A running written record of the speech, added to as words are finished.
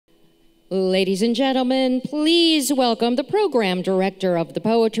Ladies and gentlemen, please welcome the program director of the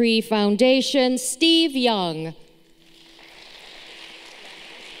Poetry Foundation, Steve Young.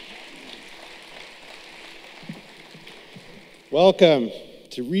 Welcome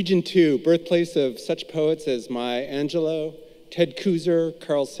to Region 2, birthplace of such poets as Maya Angelou, Ted Kooser,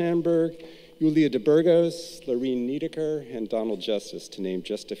 Carl Sandburg, Julia de Burgos, Lorene Niedecker, and Donald Justice, to name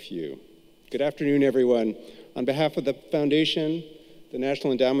just a few. Good afternoon, everyone. On behalf of the Foundation, the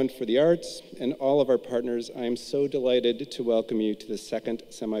National Endowment for the Arts, and all of our partners, I am so delighted to welcome you to the second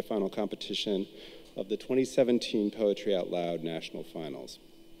semifinal competition of the 2017 Poetry Out Loud National Finals.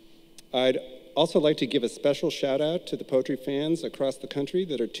 I'd also like to give a special shout out to the poetry fans across the country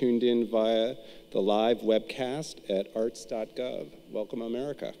that are tuned in via the live webcast at arts.gov. Welcome,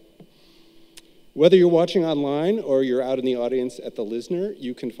 America. Whether you're watching online or you're out in the audience at the Lisner,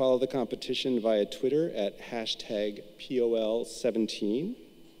 you can follow the competition via Twitter at #POL17.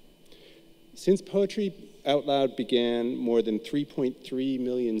 Since Poetry Out Loud began, more than 3.3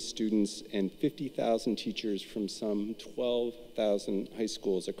 million students and 50,000 teachers from some 12,000 high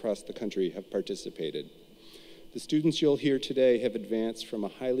schools across the country have participated. The students you'll hear today have advanced from a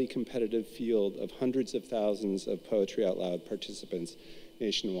highly competitive field of hundreds of thousands of Poetry Out Loud participants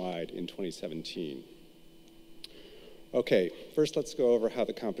nationwide in 2017. Okay, first let's go over how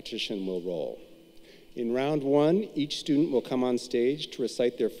the competition will roll. In round one, each student will come on stage to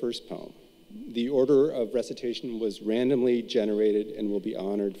recite their first poem. The order of recitation was randomly generated and will be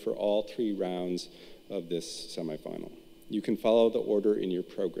honored for all 3 rounds of this semifinal. You can follow the order in your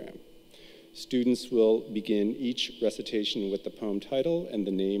program. Students will begin each recitation with the poem title and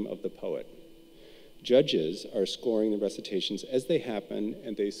the name of the poet. Judges are scoring the recitations as they happen,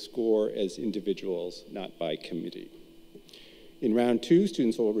 and they score as individuals, not by committee. In round 2,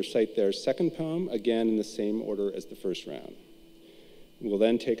 students will recite their second poem, again in the same order as the first round. We'll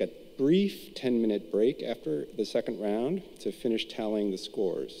then take a brief 10-minute break after the second round to finish tallying the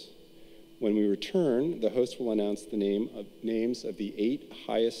scores. When we return, the host will announce the names of the 8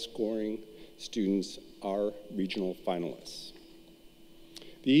 highest scoring students, our regional finalists.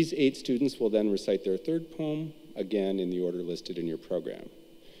 These 8 students will then recite their third poem, again in the order listed in your program.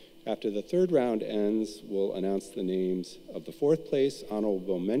 After the third round ends, we'll announce the names of the 4th place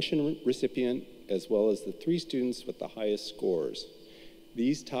honorable mention recipient, as well as the 3 students with the highest scores.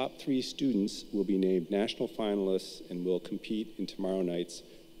 These top 3 students will be named national finalists and will compete in tomorrow night's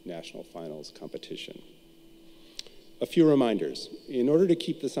national finals competition. A few reminders. In order to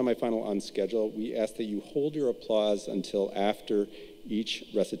keep the semifinal on schedule, we ask that you hold your applause until after each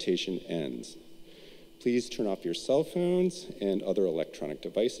recitation ends. Please turn off your cell phones and other electronic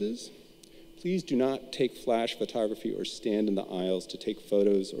devices. Please do not take flash photography or stand in the aisles to take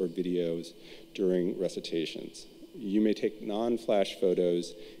photos or videos during recitations. You may take non-flash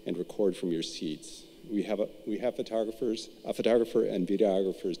photos and record from your seats. We have a photographer and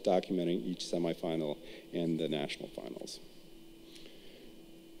videographers documenting each semifinal and the national finals.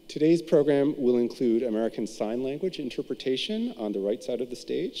 Today's program will include American Sign Language interpretation on the right side of the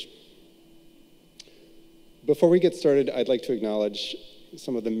stage. Before we get started, I'd like to acknowledge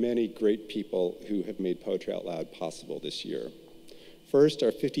some of the many great people who have made Poetry Out Loud possible this year. First,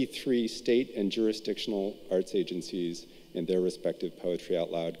 our 53 state and jurisdictional arts agencies and their respective Poetry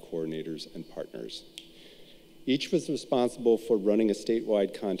Out Loud coordinators and partners. Each was responsible for running a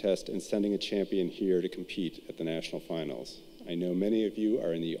statewide contest and sending a champion here to compete at the national finals. I know many of you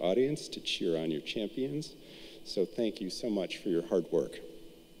are in the audience to cheer on your champions, so thank you so much for your hard work.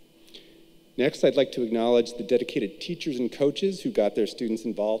 Next, I'd like to acknowledge the dedicated teachers and coaches who got their students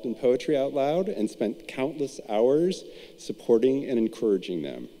involved in Poetry Out Loud and spent countless hours supporting and encouraging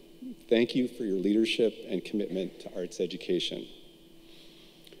them. Thank you for your leadership and commitment to arts education.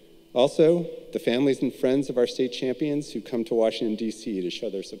 Also, the families and friends of our state champions who come to Washington, D.C. to show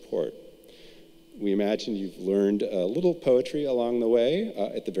their support. We imagine you've learned a little poetry along the way,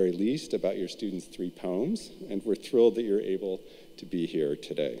 at the very least, about your students' 3 poems, and we're thrilled that you're able to be here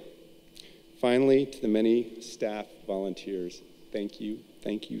today. Finally, to the many staff volunteers, thank you,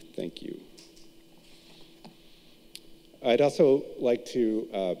 thank you, thank you. I'd also like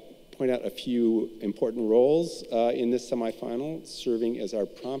to point out a few important roles in this semifinal. Serving as our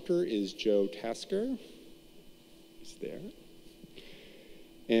prompter is Joe Tasker. He's there.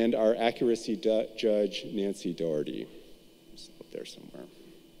 And our accuracy judge, Nancy Doherty. He's up there somewhere.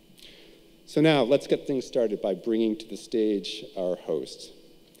 So now, let's get things started by bringing to the stage our hosts.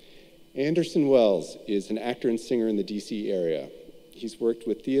 Anderson Wells is an actor and singer in the DC area. He's worked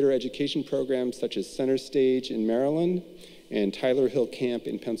with theater education programs such as Center Stage in Maryland and Tyler Hill Camp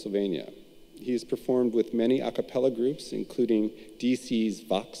in Pennsylvania. He has performed with many a cappella groups, including DC's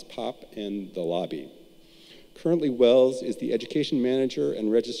Vox Pop and The Lobby. Currently, Wells is the education manager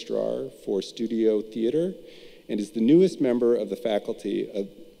and registrar for Studio Theater and is the newest member of the faculty of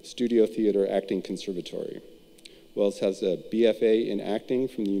Studio Theater Acting Conservatory. Wells has a BFA in acting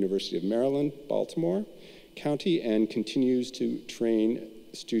from the University of Maryland, Baltimore County, and continues to train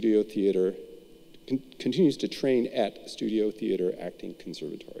at Studio Theater Acting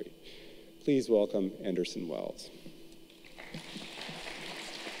Conservatory. Please welcome Anderson Wells.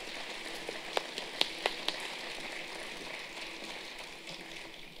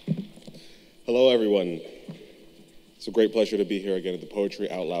 Hello, everyone. It's a great pleasure to be here again at the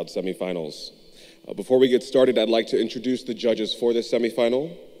Poetry Out Loud semifinals. Before we get started, I'd like to introduce the judges for this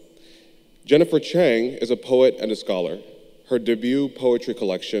semifinal. Jennifer Chang is a poet and a scholar. Her debut poetry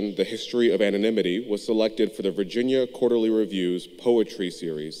collection, The History of Anonymity, was selected for the Virginia Quarterly Review's Poetry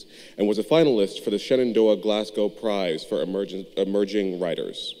Series and was a finalist for the Shenandoah Glasgow Prize for Emerging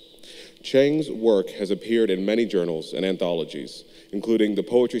Writers. Chang's work has appeared in many journals and anthologies, including the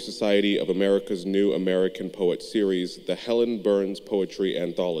Poetry Society of America's New American Poet series, the Helen Burns Poetry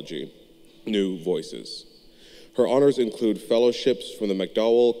Anthology, New Voices. Her honors include fellowships from the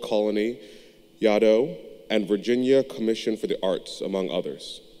MacDowell Colony, Yaddo, and Virginia Commission for the Arts, among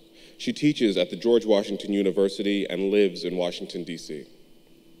others. She teaches at the George Washington University and lives in Washington, D.C.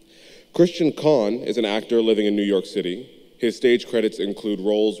 Christian Kahn is an actor living in New York City. His stage credits include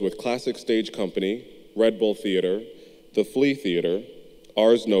roles with Classic Stage Company, Red Bull Theater, the Flea Theater,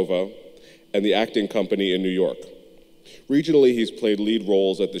 Ars Nova, and the Acting Company in New York. Regionally, he's played lead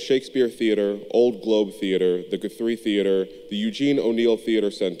roles at the Shakespeare Theater, Old Globe Theater, the Guthrie Theater, the Eugene O'Neill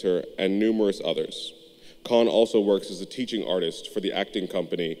Theater Center, and numerous others. Kahn also works as a teaching artist for the Acting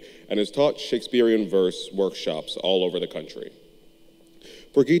Company and has taught Shakespearean verse workshops all over the country.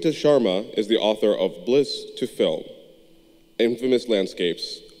 Prageeta Sharma is the author of Bliss to Film, Infamous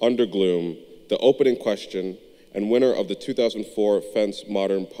Landscapes, Undergloom, The Opening Question, and winner of the 2004 Fence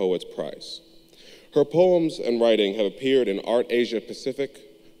Modern Poets Prize. Her poems and writing have appeared in Art Asia Pacific,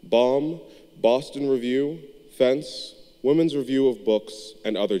 Bomb, Boston Review, Fence, Women's Review of Books,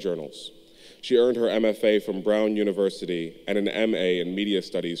 and other journals. She earned her MFA from Brown University and an MA in Media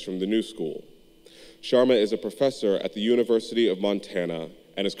Studies from the New School. Sharma is a professor at the University of Montana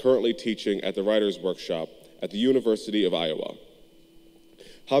and is currently teaching at the Writers' Workshop at the University of Iowa.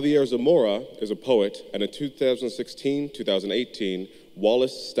 Javier Zamora is a poet and a 2016-2018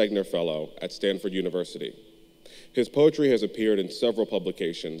 Wallace Stegner Fellow at Stanford University. His poetry has appeared in several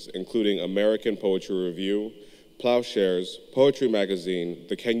publications, including American Poetry Review, Plowshares, Poetry Magazine,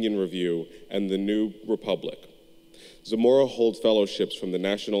 the Kenyon Review, and the New Republic. Zamora holds fellowships from the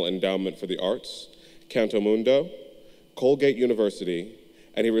National Endowment for the Arts, Canto Mundo, Colgate University,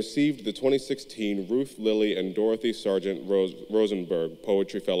 and he received the 2016 Ruth Lilly and Dorothy Sargent Rosenberg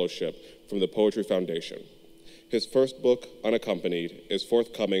Poetry Fellowship from the Poetry Foundation. His first book, Unaccompanied, is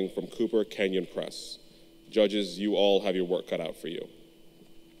forthcoming from Cooper Canyon Press. Judges, you all have your work cut out for you.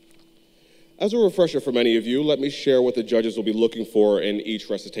 As a refresher for many of you, let me share what the judges will be looking for in each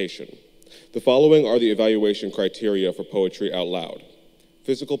recitation. The following are the evaluation criteria for Poetry Out Loud: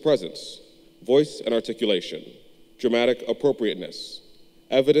 physical presence, voice and articulation, dramatic appropriateness,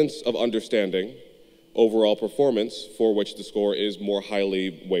 evidence of understanding, overall performance, for which the score is more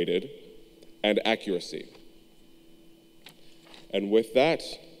highly weighted, and accuracy. And with that,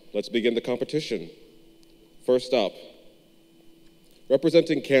 let's begin the competition. First up,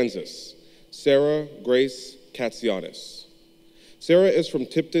 representing Kansas, Sarah Grace Katsiyiannis. Sarah is from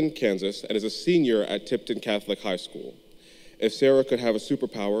Tipton, Kansas, and is a senior at Tipton Catholic High School. If Sarah could have a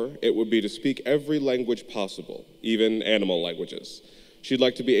superpower, it would be to speak every language possible, even animal languages. She'd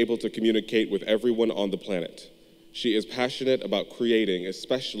like to be able to communicate with everyone on the planet. She is passionate about creating,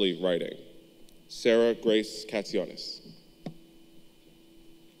 especially writing. Sarah Grace Katsiyiannis.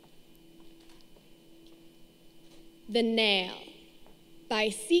 The Nail by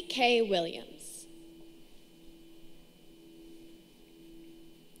C.K. Williams.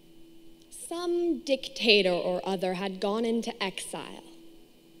 Some dictator or other had gone into exile,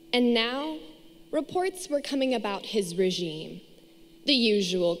 and now reports were coming about his regime. The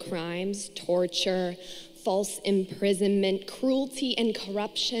usual crimes: torture, false imprisonment, cruelty, and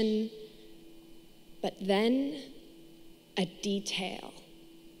corruption. But then, a detail: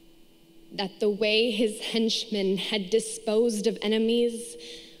 that the way his henchmen had disposed of enemies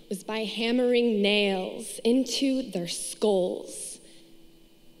was by hammering nails into their skulls.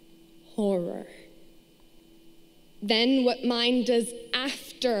 Horror. Then what mind does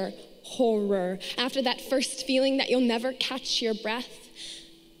after horror, after that first feeling that you'll never catch your breath?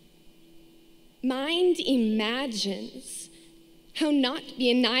 Mind imagines how not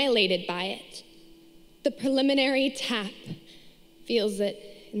be annihilated by it. The preliminary tap, feels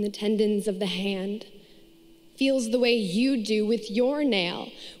it in the tendons of the hand, feels the way you do with your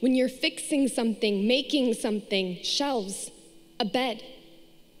nail when you're fixing something, making something, shelves, a bed.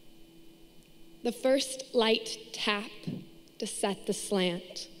 The first light tap to set the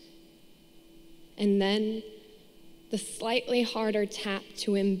slant, and then the slightly harder tap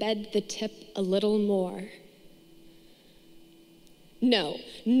to embed the tip a little more. No,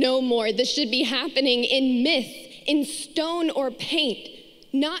 no more. This should be happening in myth, in stone or paint,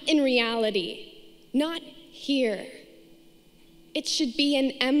 not in reality, not here. It should be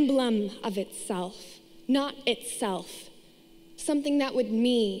an emblem of itself, not itself. Something that would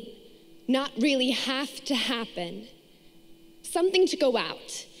mean, not really have to happen. Something to go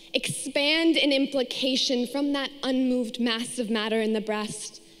out, expand an implication from that unmoved mass of matter in the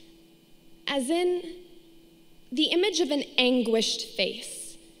breast, as in the image of an anguished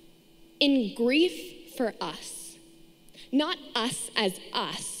face, in grief for us. Not us as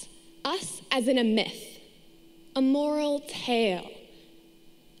in a myth, a moral tale,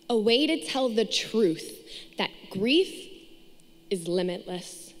 a way to tell the truth that grief is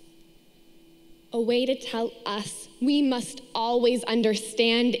limitless. A way to tell us we must always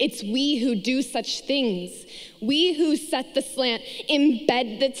understand it's we who do such things. We who set the slant,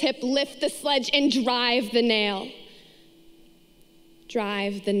 embed the tip, lift the sledge, and drive the nail.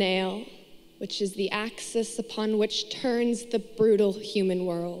 Drive the nail, which is the axis upon which turns the brutal human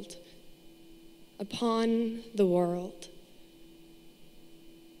world. Upon the world.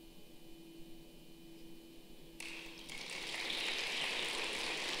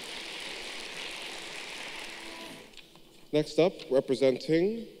 Next up,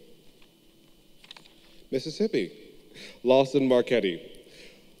 representing Mississippi, Lawson Marchetti.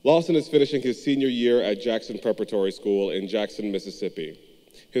 Lawson is finishing his senior year at Jackson Preparatory School in Jackson, Mississippi.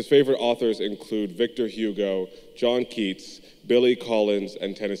 His favorite authors include Victor Hugo, John Keats, Billy Collins,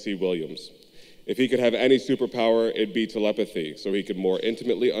 and Tennessee Williams. If he could have any superpower, it'd be telepathy, so he could more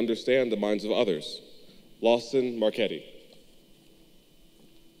intimately understand the minds of others. Lawson Marchetti.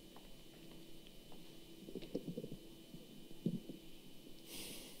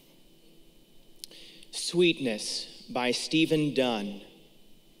 Sweetness by Stephen Dunn.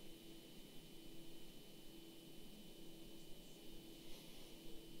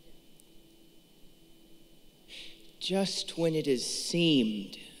 Just when it has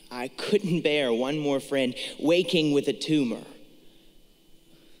seemed I couldn't bear one more friend waking with a tumor,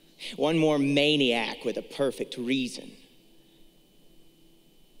 one more maniac with a perfect reason,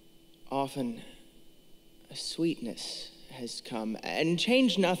 often a sweetness has come and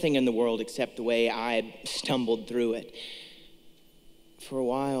changed nothing in the world except the way I stumbled through it. For a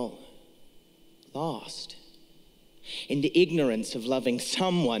while, lost into ignorance of loving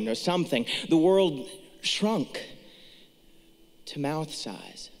someone or something, the world shrunk to mouth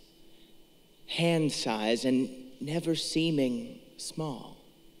size, hand size, and never seeming small.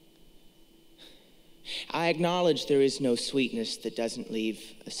 I acknowledge there is no sweetness that doesn't leave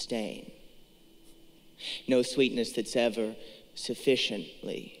a stain. No sweetness that's ever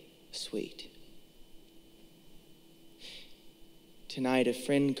sufficiently sweet. Tonight, a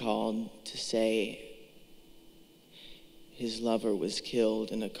friend called to say his lover was killed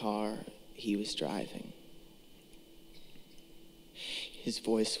in a car he was driving. His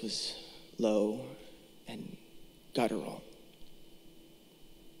voice was low and guttural.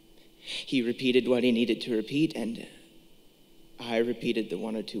 He repeated what he needed to repeat, and I repeated the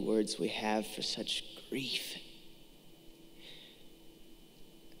one or two words we have for such grief,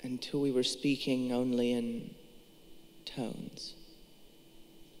 until we were speaking only in tones.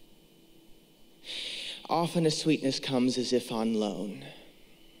 Often a sweetness comes as if on loan,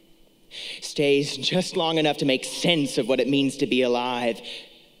 stays just long enough to make sense of what it means to be alive,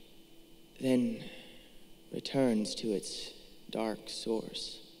 then returns to its dark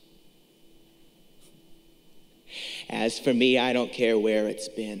source. As for me, I don't care where it's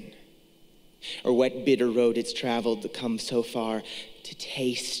been, or what bitter road it's traveled to come so far to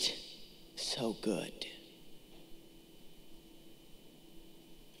taste so good.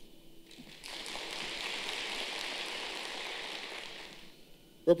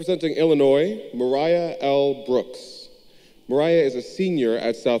 Representing Illinois, Mariah L. Brooks. Mariah is a senior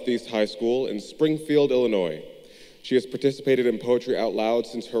at Southeast High School in Springfield, Illinois. She has participated in Poetry Out Loud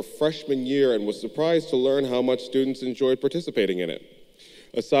since her freshman year and was surprised to learn how much students enjoyed participating in it.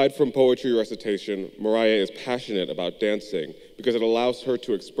 Aside from poetry recitation, Mariah is passionate about dancing because it allows her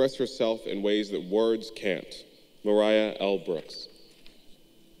to express herself in ways that words can't. Mariah L. Brooks.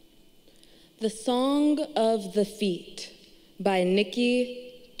 The Song of the Feet by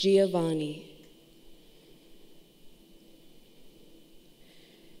Nikki, Giovanni.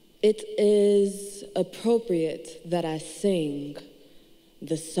 It is appropriate that I sing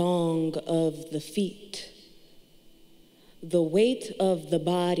the song of the feet. The weight of the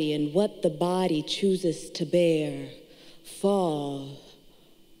body and what the body chooses to bear fall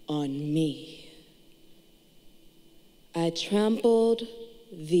on me. I trampled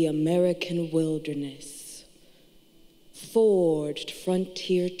the American wilderness, forged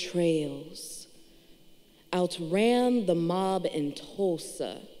frontier trails, outran the mob in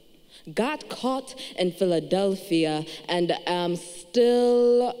Tulsa, got caught in Philadelphia, and am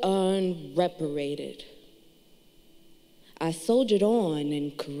still unreparated. I soldiered on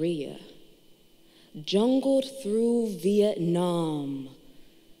in Korea, jungled through Vietnam,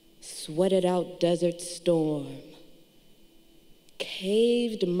 sweated out Desert Storm,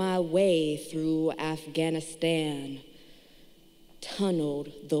 caved my way through Afghanistan,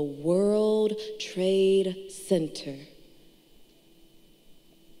 tunneled the World Trade Center,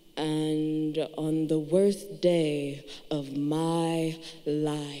 and on the worst day of my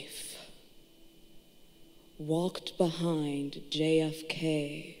life, walked behind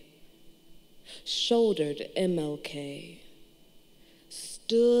JFK, shouldered MLK,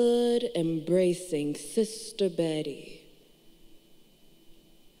 stood embracing Sister Betty.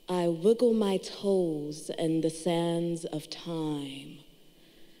 I wiggle my toes in the sands of time,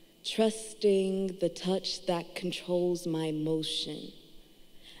 trusting the touch that controls my motion,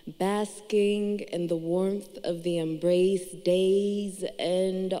 basking in the warmth of the embrace days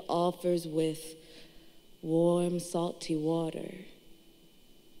end offers with warm, salty water.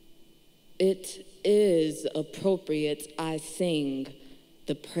 It is appropriate I sing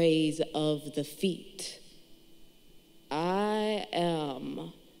the praise of the feet. I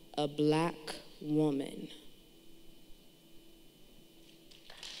am a Black woman.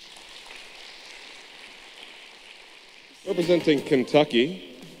 Representing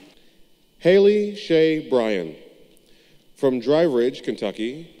Kentucky, Haley Shea Bryan. From Dry Ridge,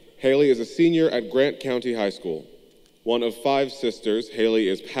 Kentucky, Haley is a senior at Grant County High School. One of 5 sisters, Haley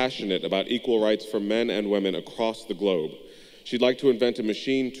is passionate about equal rights for men and women across the globe. She'd like to invent a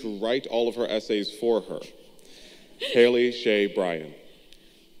machine to write all of her essays for her. Haley Shea Bryan.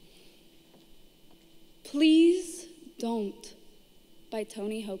 Please Don't by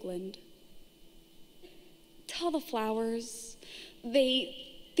Tony Hoagland. Tell the flowers they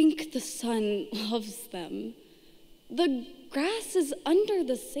think the sun loves them. The grass is under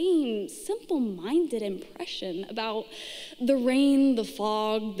the same simple-minded impression about the rain, the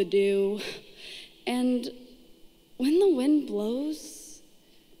fog, the dew. And when the wind blows,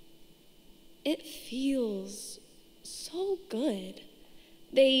 it feels so good.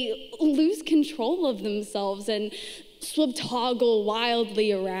 They lose control of themselves and swab-toggle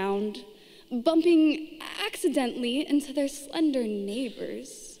wildly around, bumping accidentally into their slender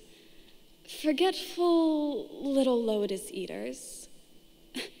neighbors. Forgetful little lotus eaters.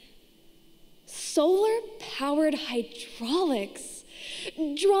 Solar-powered hydraulics,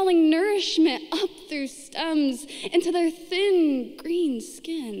 drawing nourishment up through stems into their thin green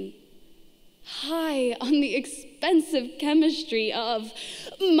skin. High on the expensive chemistry of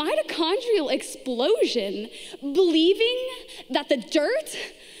mitochondrial explosion, believing that the dirt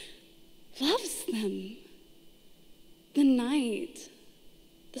loves them. The night,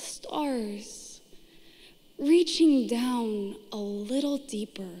 the stars, reaching down a little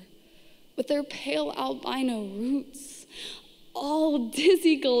deeper with their pale albino roots, all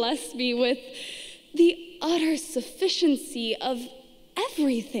Dizzy Gillespie with the utter sufficiency of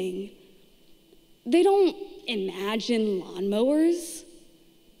everything. They don't imagine lawnmowers,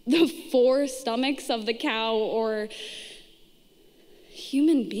 the 4 stomachs of the cow, or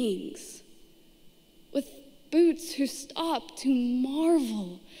human beings with boots who stop to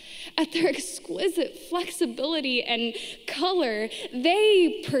marvel at their exquisite flexibility and color.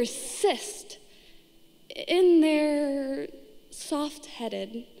 They persist in their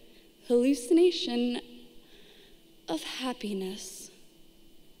soft-headed hallucination of happiness.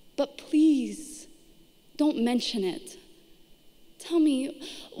 But please, don't mention it. Tell me,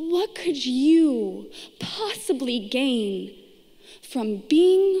 what could you possibly gain from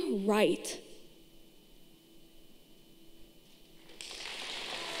being right?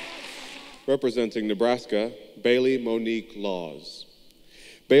 Representing Nebraska, Bailee Monique Laws.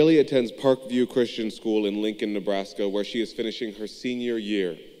 Bailee attends Parkview Christian School in Lincoln, Nebraska, where she is finishing her senior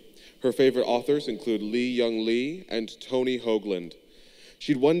year. Her favorite authors include Lee Young Lee and Tony Hoagland.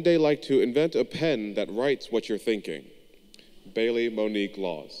 She'd one day like to invent a pen that writes what you're thinking. Bailee Monique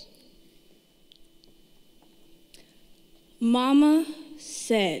Laws. Momma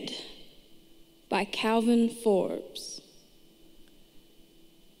Said by Calvin Forbes.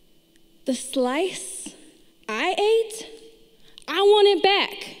 The slice I ate, I want it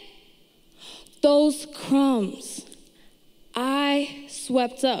back. Those crumbs I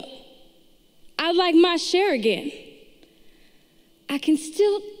swept up, I'd like my share again. I can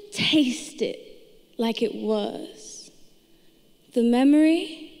still taste it like it was. The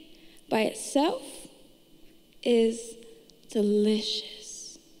memory by itself is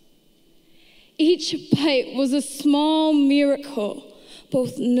delicious. Each bite was a small miracle,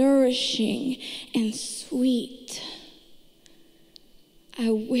 both nourishing and sweet. I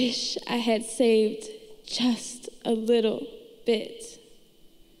wish I had saved just a little bit.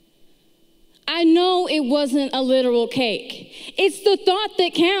 I know it wasn't a literal cake. It's the thought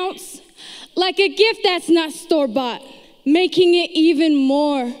that counts, like a gift that's not store-bought, making it even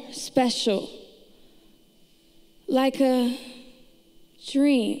more special. Like a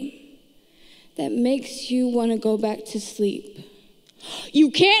dream that makes you want to go back to sleep.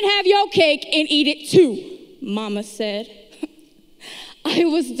 You can't have your cake and eat it too, Mama said. I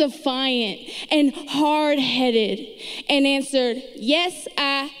was defiant and hard-headed and answered, yes,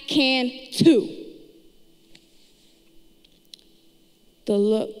 I can too. The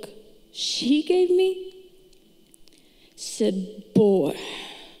look she gave me said, boy,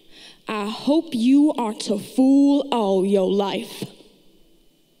 I hope you aren't a fool all your life.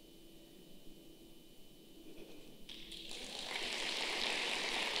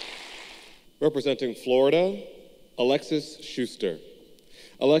 Representing Florida, Alexis Schuster.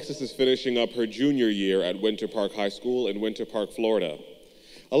 Alexis is finishing up her junior year at Winter Park High School in Winter Park, Florida.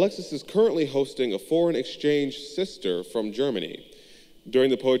 Alexis is currently hosting a foreign exchange sister from Germany.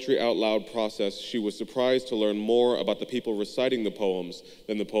 During the Poetry Out Loud process, she was surprised to learn more about the people reciting the poems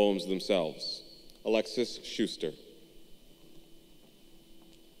than the poems themselves. Alexis Schuster.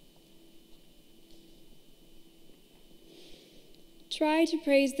 Try to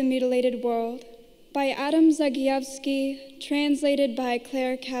Praise the Mutilated World by Adam Zagajewski, translated by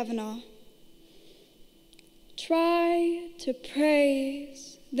Claire Kavanaugh. Try to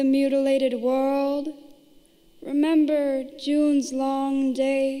praise the mutilated world. Remember June's long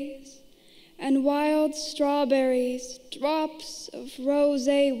days and wild strawberries, drops of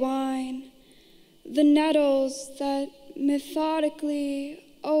rosé wine, the nettles that methodically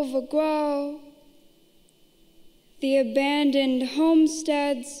overgrow, the abandoned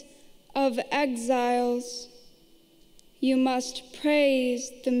homesteads of exiles. You must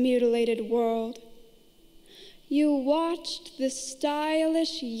praise the mutilated world. You watched the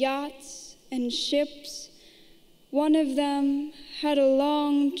stylish yachts and ships. One of them had a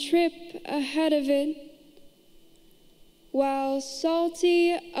long trip ahead of it, while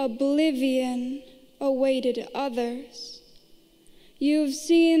salty oblivion awaited others. You've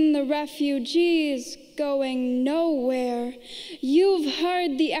seen the refugees going nowhere. You've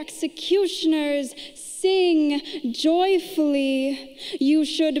heard the executioners sing joyfully. You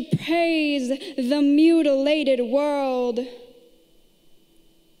should praise the mutilated world.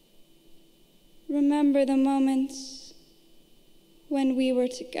 Remember the moments when we were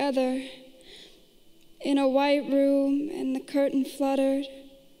together in a white room and the curtain fluttered.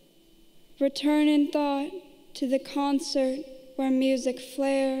 Return in thought to the concert where music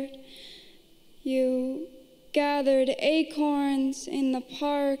flared. You gathered acorns in the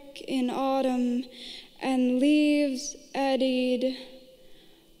park in autumn, and leaves eddied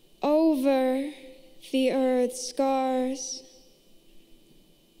over the earth's scars.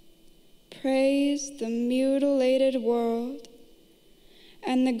 Praise the mutilated world,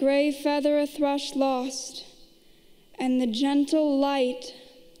 and the gray feather a thrush lost, and the gentle light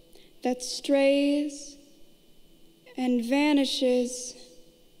that strays and vanishes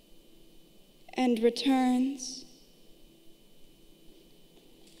and returns.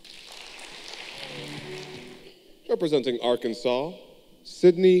 Representing Arkansas,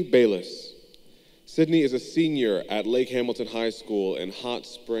 Sydney Bayless. Sydney is a senior at Lake Hamilton High School in Hot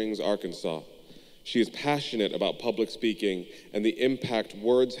Springs, Arkansas. She is passionate about public speaking and the impact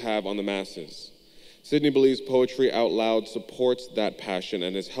words have on the masses. Sydney believes Poetry Out Loud supports that passion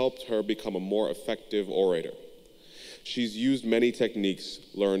and has helped her become a more effective orator. She's used many techniques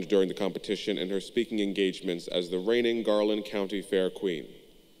learned during the competition in her speaking engagements as the reigning Garland County Fair Queen.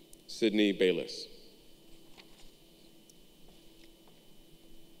 Sydney Bayless.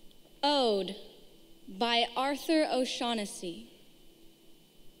 Ode by Arthur O'Shaughnessy.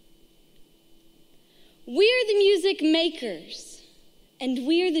 We're the music makers, and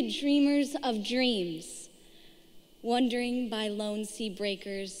we're the dreamers of dreams, wandering by lone sea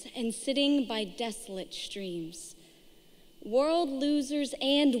breakers and sitting by desolate streams. world losers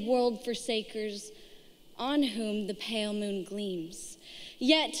and world forsakers, on whom the pale moon gleams.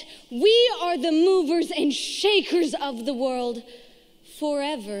 Yet we are the movers and shakers of the world,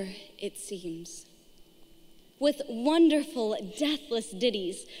 forever it seems. With wonderful, deathless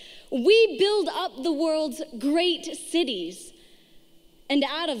ditties, we build up the world's great cities. And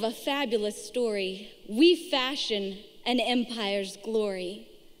out of a fabulous story, we fashion an empire's glory.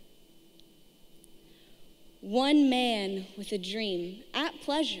 One man with a dream, at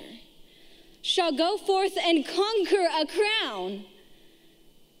pleasure, shall go forth and conquer a crown.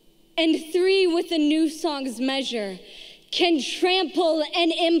 And three with a new song's measure can trample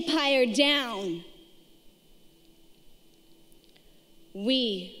an empire down.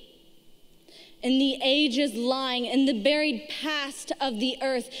 We, in the ages lying in the buried past of the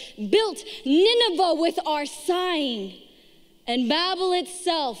earth, built Nineveh with our sighing, and Babel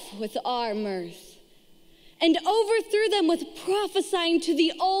itself with our mirth, and overthrew them with prophesying to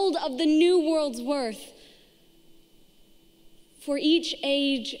the old of the new world's worth. For each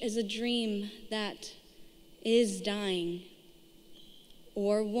age is a dream that is dying,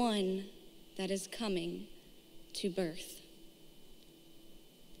 or one that is coming to birth.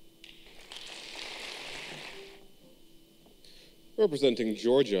 Representing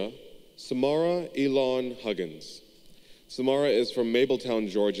Georgia, Samara Elán Huggins. Samara is from Mabletown,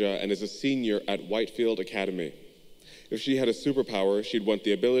 Georgia, and is a senior at Whitefield Academy. If she had a superpower, she'd want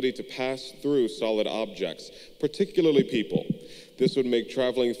the ability to pass through solid objects, particularly people. This would make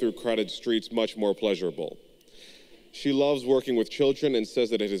traveling through crowded streets much more pleasurable. She loves working with children and says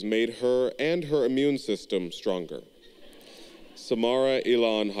that it has made her and her immune system stronger. Samara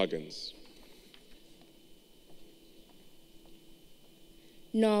Elán Huggins.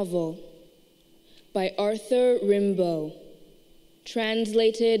 Novel by Arthur Rimbaud,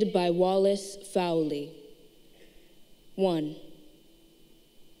 translated by Wallace Fowley. 1.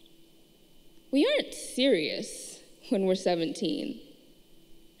 We aren't serious when we're 17.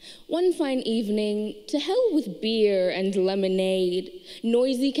 One fine evening, to hell with beer and lemonade,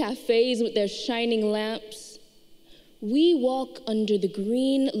 noisy cafes with their shining lamps, we walk under the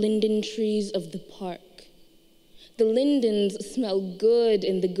green linden trees of the park. The lindens smell good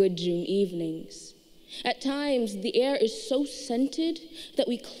in the good June evenings. At times, the air is so scented that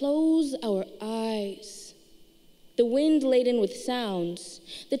we close our eyes. The wind laden with sounds,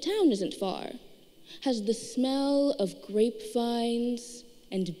 the town isn't far, has the smell of grapevines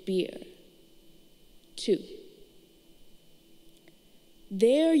and beer. 2.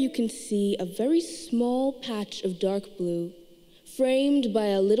 There you can see a very small patch of dark blue, framed by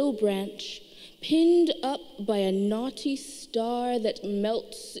a little branch, pinned up by a naughty star that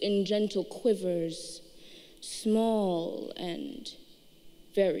melts in gentle quivers, small and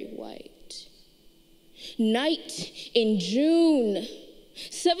very white. Night in June.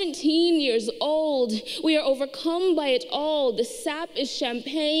 17 years old. We are overcome by it all. The sap is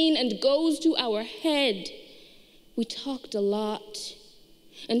champagne and goes to our head. We talked a lot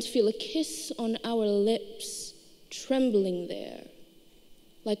and feel a kiss on our lips, trembling there,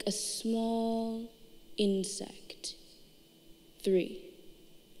 like a small insect. 3.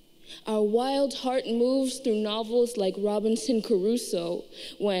 Our wild heart moves through novels like Robinson Crusoe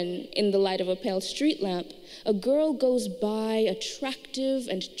when, in the light of a pale street lamp, a girl goes by attractive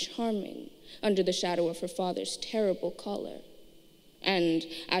and charming under the shadow of her father's terrible collar. And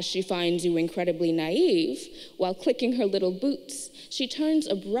as she finds you incredibly naive, while clicking her little boots, she turns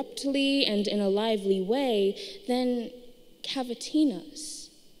abruptly and in a lively way, then cavatinas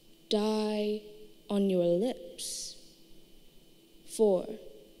die on your lips. 4.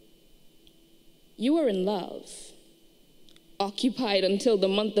 You are in love. Occupied until the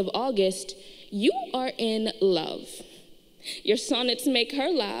month of August, you are in love. Your sonnets make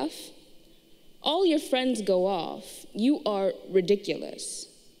her laugh. All your friends go off. You are ridiculous.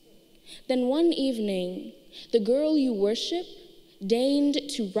 Then one evening, the girl you worship deigned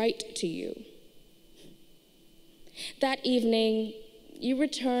to write to you. That evening, you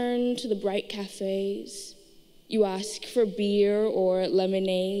return to the bright cafes. You ask for beer or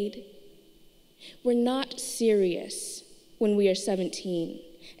lemonade. We're not serious when we are 17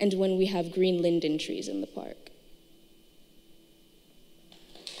 and when we have green linden trees in the park.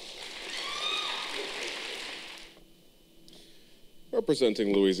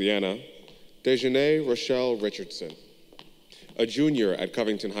 Representing Louisiana, Dejanay Rochelle Richardson. A junior at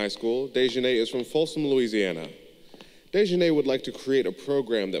Covington High School, Dejanay is from Folsom, Louisiana. Dejanay would like to create a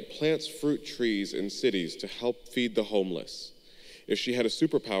program that plants fruit trees in cities to help feed the homeless. If she had a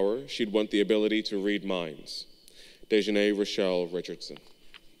superpower, she'd want the ability to read minds. Dejanay Rochelle Richardson.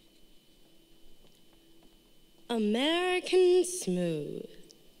 American Smooth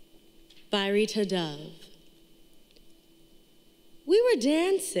by Rita Dove. We were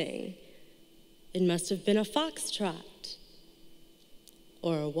dancing. It must have been a foxtrot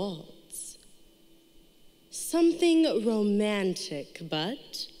or a waltz. Something romantic,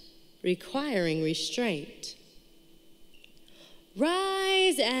 but requiring restraint.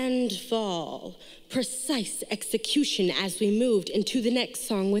 Rise and fall, precise execution as we moved into the next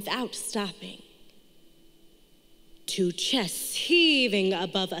song without stopping. Two chests heaving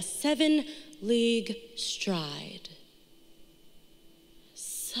above a 7-league stride.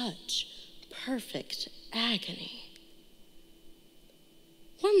 Such perfect agony.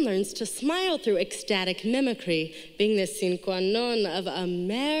 One learns to smile through ecstatic mimicry, being the sine qua non of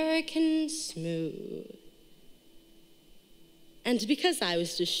American Smooth. And because I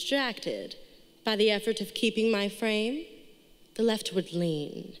was distracted by the effort of keeping my frame, the leftward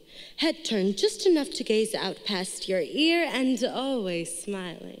lean, head turned just enough to gaze out past your ear and always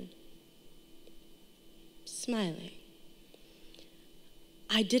smiling. Smiling.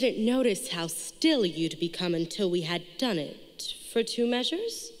 I didn't notice how still you'd become until we had done it for 2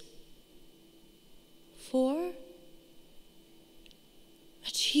 measures. 4.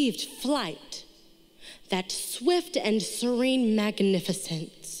 Achieved flight. That swift and serene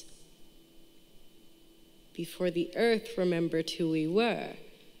magnificence. Before the earth remembered who we were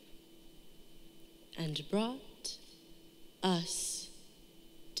and brought us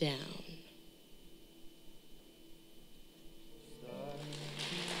down.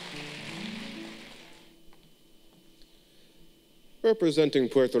 Representing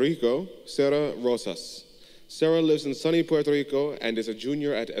Puerto Rico, Sarah Rosas. Sarah lives in sunny Puerto Rico and is a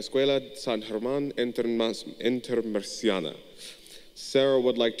junior at Escuela San Germán Intermerciana. Sarah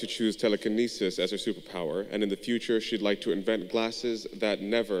would like to choose telekinesis as her superpower, and in the future, she'd like to invent glasses that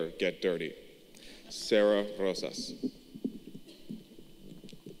never get dirty. Sarah Rosas.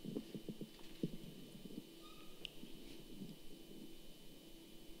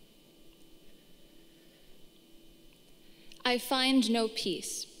 I Find No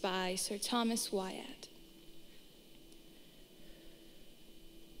Peace by Sir Thomas Wyatt.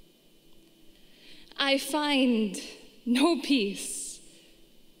 I find no peace,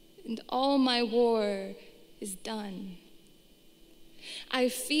 and all my war is done. I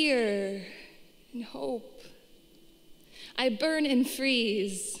fear and hope. I burn and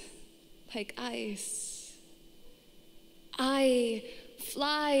freeze like ice. I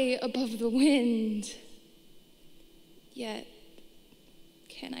fly above the wind, yet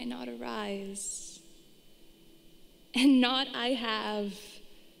can I not arise? And naught I have,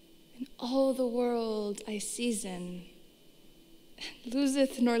 and all the world I season,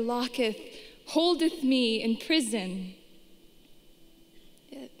 loseth nor locketh, holdeth me in prison,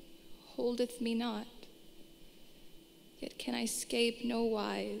 yet holdeth me not. Yet can I scape no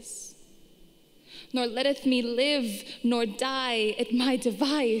wise, nor letteth me live nor die at my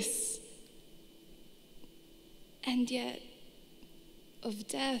device. And yet of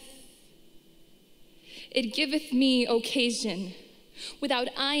death it giveth me occasion. Without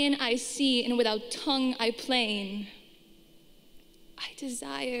eyen I see, and without tongue I plain. I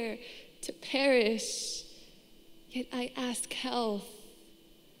desire to perish, yet I ask health.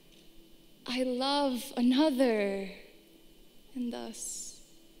 I love another, and thus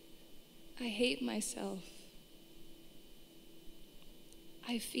I hate myself.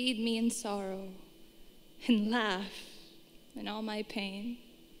 I feed me in sorrow, and laugh in all my pain.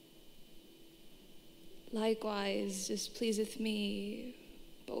 Likewise displeaseth me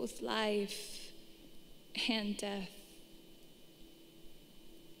both life and death,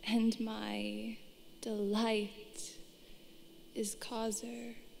 and my delight is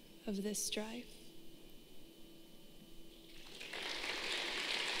causer of this strife.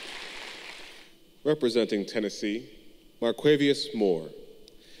 Representing Tennessee, Marquavious Moore.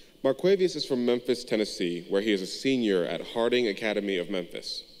 Marquavious is from Memphis, Tennessee, where he is a senior at Harding Academy of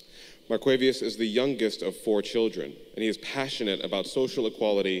Memphis. Marquavious is the youngest of 4 children, and he is passionate about social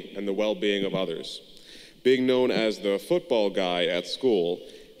equality and the well-being of others. Being known as the football guy at school,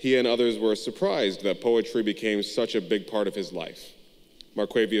 he and others were surprised that poetry became such a big part of his life.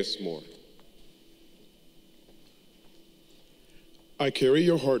 Marquavious Moore. I Carry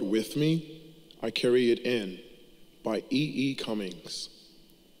Your Heart With Me, I Carry It In, by E. Cummings.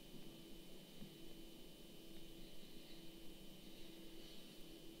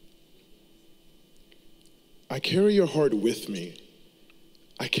 I carry your heart with me.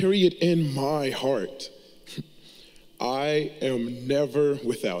 I carry it in my heart. I am never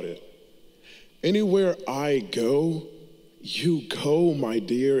without it. Anywhere I go, you go, my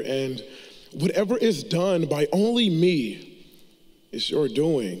dear, and whatever is done by only me is your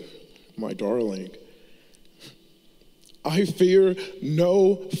doing, my darling. I fear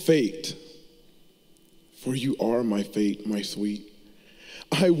no fate, for you are my fate, my sweet.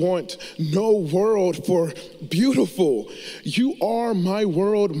 I want no world for beautiful. You are my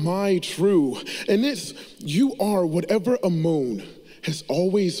world, my true. And it's you are whatever a moon has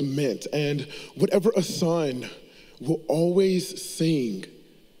always meant and whatever a sun will always sing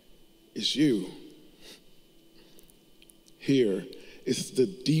is you. Here is the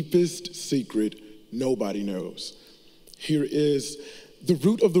deepest secret nobody knows. Here is the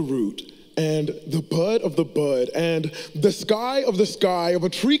root of the root, and the bud of the bud, and the sky of a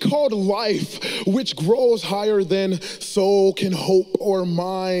tree called life, which grows higher than soul can hope or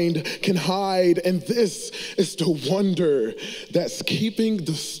mind can hide. And this is the wonder that's keeping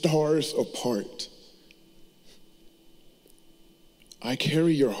the stars apart. I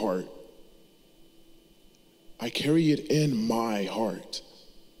carry your heart. I carry it in my heart.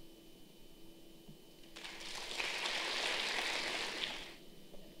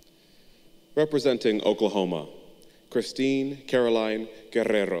 Representing Oklahoma, Christine Caroline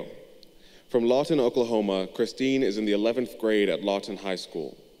Guerrero. From Lawton, Oklahoma, Christine is in the 11th grade at Lawton High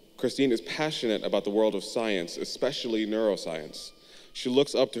School. Christine is passionate about the world of science, especially neuroscience. She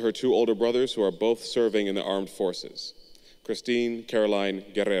looks up to her two older brothers who are both serving in the armed forces. Christine Caroline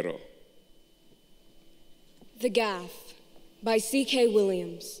Guerrero. The Gaff by C.K.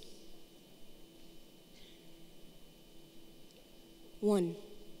 Williams. 1.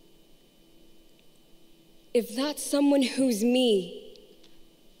 If that someone who's me,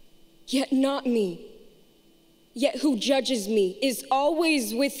 yet not me, yet who judges me, is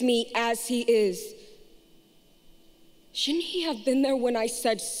always with me as he is, shouldn't he have been there when I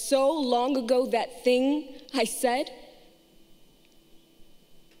said so long ago that thing I said?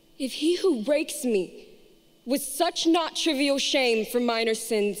 If he who breaks me with such not trivial shame for minor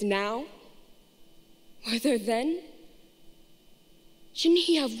sins now, were there then? Shouldn't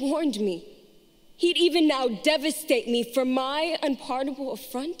he have warned me? He'd even now devastate me for my unpardonable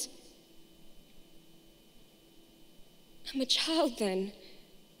affront? I'm a child then,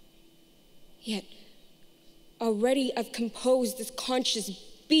 yet already I've composed this conscious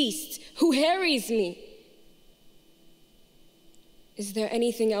beast who harries me. Is there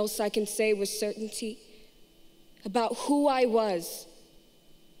anything else I can say with certainty about who I was,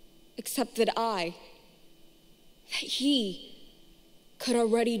 except that he, could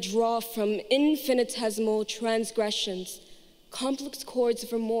already draw from infinitesimal transgressions, complex chords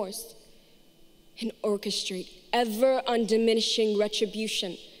of remorse, and orchestrate ever undiminishing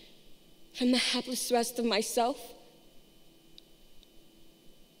retribution from the hapless rest of myself?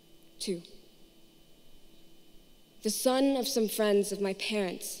 2. The son of some friends of my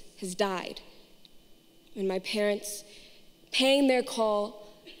parents has died, and my parents, paying their call,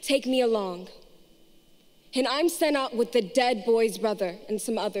 take me along. And I'm sent out with the dead boy's brother and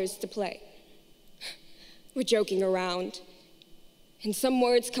some others to play. We're joking around, and some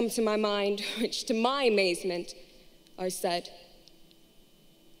words come to my mind, which to my amazement are said.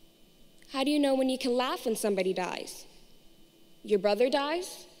 How do you know when you can laugh when somebody dies? Your brother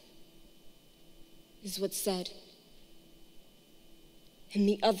dies? Is what's said. And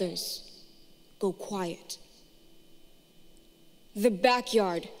the others go quiet. The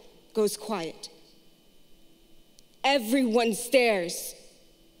backyard goes quiet. Everyone stares.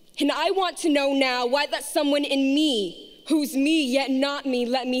 And I want to know now why that someone in me, who's me yet not me,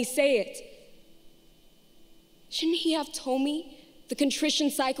 let me say it. Shouldn't he have told me the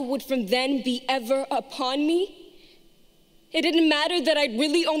contrition cycle would from then be ever upon me? It didn't matter that I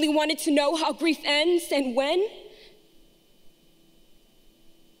really only wanted to know how grief ends and when.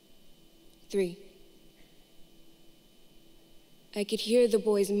 3. I could hear the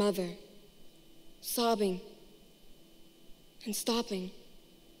boy's mother sobbing and stopping,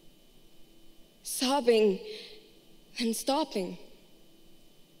 sobbing and stopping.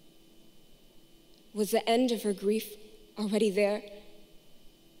 Was the end of her grief already there?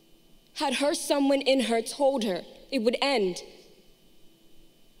 Had her someone in her told her it would end?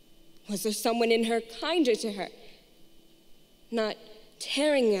 Was there someone in her kinder to her, not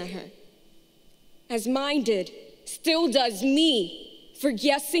tearing at her, as mine did, still does me, for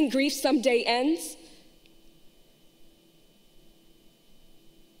guessing grief someday ends?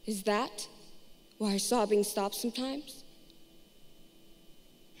 Is that why her sobbing stops sometimes?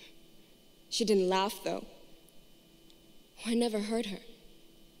 She didn't laugh, though. I never heard her.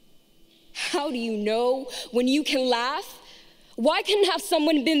 How do you know when you can laugh? Why couldn't have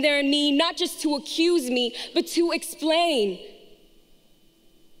someone been there in me, not just to accuse me, but to explain?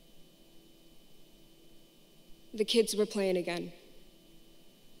 the kids were playing again.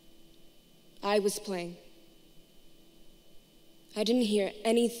 I was playing. I didn't hear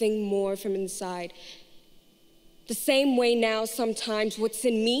anything more from inside. The same way now, sometimes what's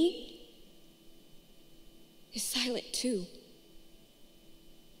in me is silent too.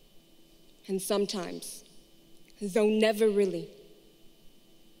 And sometimes, though never really,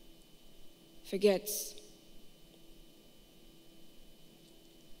 forgets.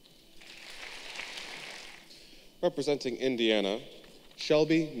 Representing Indiana,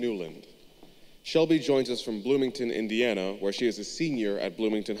 Shelby Newland. Shelby joins us from Bloomington, Indiana, where she is a senior at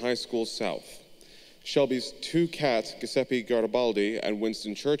Bloomington High School South. Shelby's two cats, Giuseppe Garibaldi and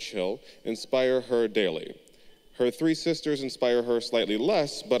Winston Churchill, inspire her daily. Her three sisters inspire her slightly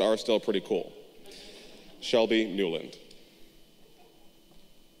less, but are still pretty cool. Shelby Newland.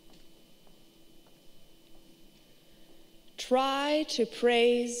 Try to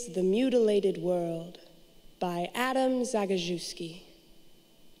Praise the Mutilated World by Adam Zagajewski.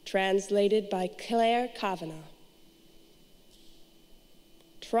 Translated by Claire Kavanagh.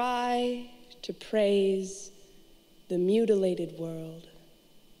 Try to praise the mutilated world.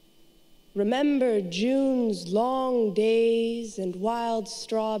 Remember June's long days and wild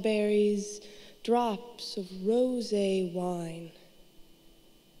strawberries, drops of rosé wine.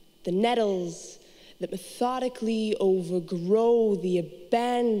 The nettles that methodically overgrow the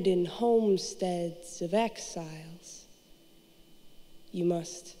abandoned homesteads of exiles. You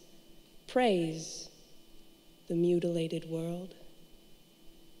must praise the mutilated world.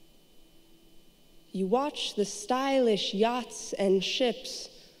 You watch the stylish yachts and ships.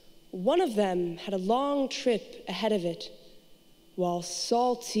 One of them had a long trip ahead of it, while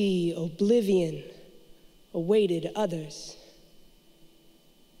salty oblivion awaited others.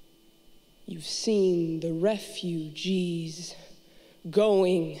 You've seen the refugees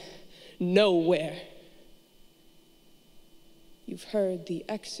going nowhere. You've heard the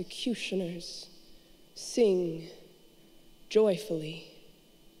executioners sing joyfully.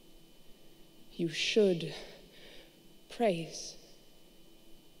 You should praise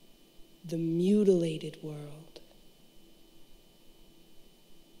the mutilated world.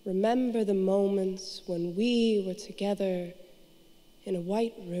 Remember the moments when we were together in a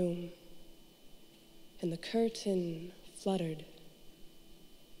white room and the curtain fluttered.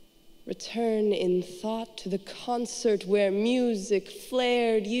 Return in thought to the concert where music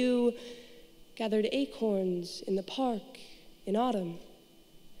flared. You gathered acorns in the park in autumn,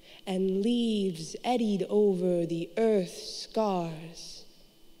 and leaves eddied over the earth's scars.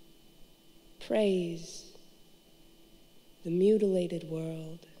 Praise the mutilated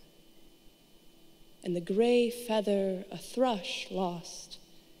world, and the gray feather a thrush lost,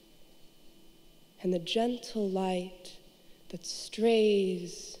 and the gentle light that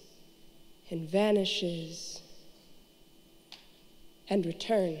strays and vanishes and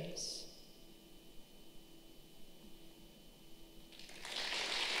returns.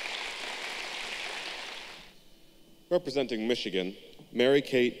 Representing Michigan, Mary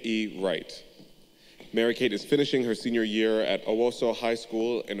Kate E. Wright. Mary Kate is finishing her senior year at Owosso High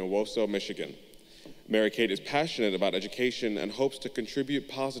School in Owosso, Michigan. Mary Kate is passionate about education and hopes to contribute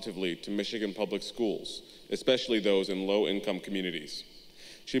positively to Michigan public schools, especially those in low-income communities.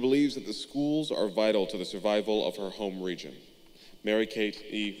 She believes that the schools are vital to the survival of her home region. Mary Kate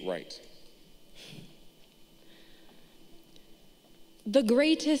E. Wright. The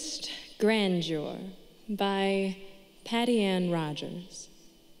Greatest Grandeur by Patty Ann Rogers.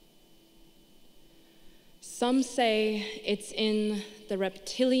 Some say it's in the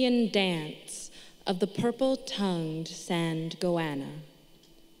reptilian dance of the purple-tongued sand goanna.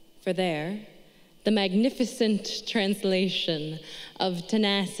 For there, the magnificent translation of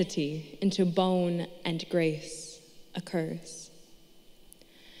tenacity into bone and grace occurs.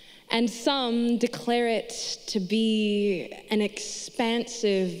 And some declare it to be an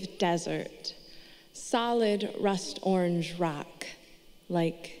expansive desert, solid rust orange rock,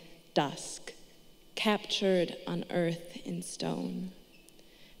 like dusk, captured on earth in stone,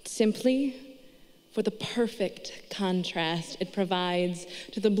 simply for the perfect contrast it provides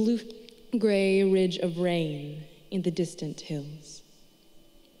to the blue-gray ridge of rain in the distant hills.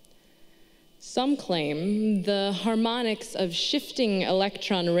 Some claim the harmonics of shifting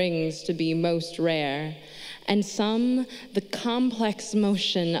electron rings to be most rare, and some the complex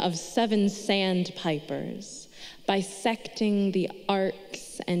motion of 7 sandpipers, bisecting the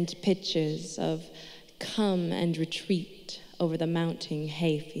arcs and pitches of come and retreat over the mounting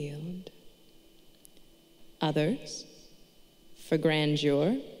hayfield. Others, for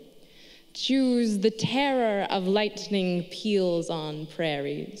grandeur, choose the terror of lightning peals on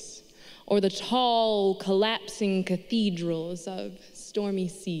prairies, or the tall, collapsing cathedrals of stormy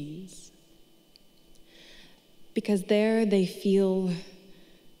seas. Because there they feel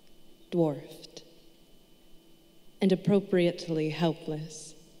dwarfed and appropriately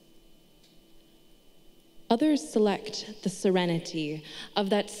helpless. Others select the serenity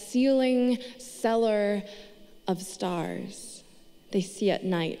of that ceiling cellar of stars they see at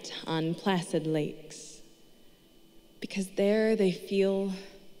night on placid lakes, because there they feel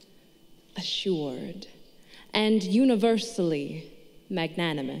assured and universally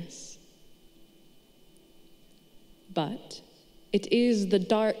magnanimous. But it is the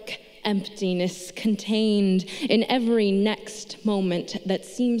dark emptiness contained in every next moment that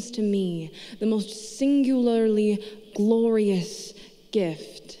seems to me the most singularly glorious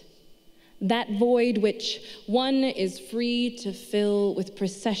gift. That void which one is free to fill with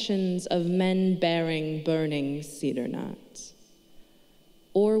processions of men bearing burning cedar knots,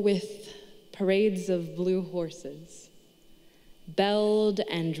 or with parades of blue horses, belled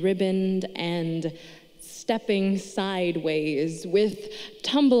and ribboned and stepping sideways, with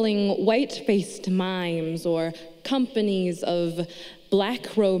tumbling white-faced mimes or companies of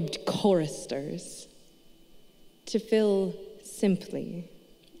black-robed choristers, to fill simply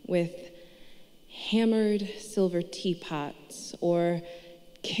with hammered silver teapots or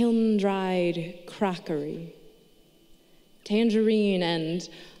kiln-dried crockery, tangerine and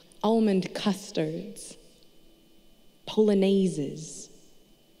almond custards, polonaises,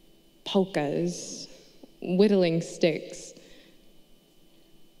 polkas, whittling sticks,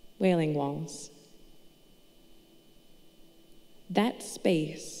 wailing walls. That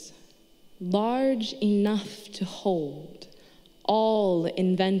space, large enough to hold all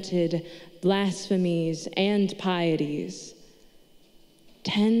invented blasphemies and pieties,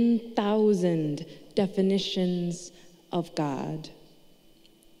 10,000 definitions of God,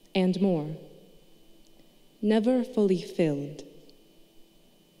 and more, never fully filled,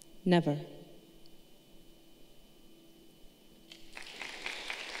 never.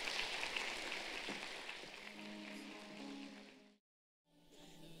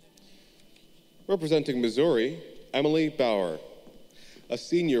 Representing Missouri, Emily Bauer. A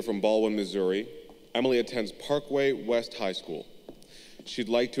senior from Baldwin, Missouri, Emily attends Parkway West High School. She'd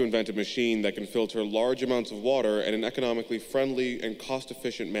like to invent a machine that can filter large amounts of water in an economically friendly and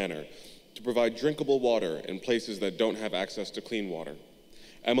cost-efficient manner to provide drinkable water in places that don't have access to clean water.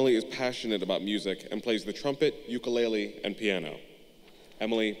 Emily is passionate about music and plays the trumpet, ukulele, and piano.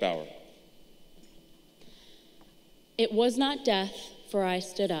 Emily Bauer. It Was Not Death, For I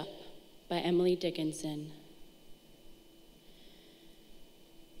Stood Up, by Emily Dickinson.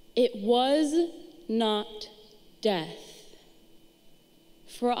 It was not death,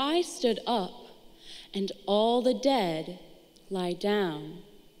 for I stood up, and all the dead lie down.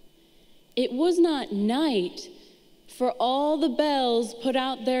 It was not night, for all the bells put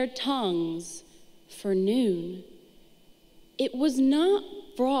out their tongues for noon. It was not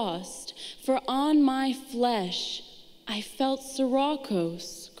frost, for on my flesh I felt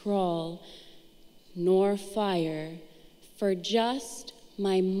siroccos crawl, nor fire, for just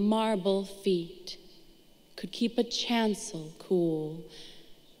my marble feet could keep a chancel cool.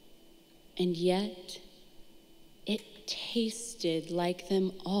 And yet it tasted like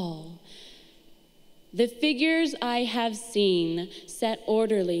them all. The figures I have seen set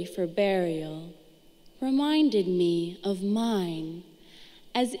orderly for burial reminded me of mine,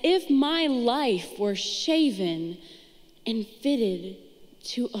 as if my life were shaven and fitted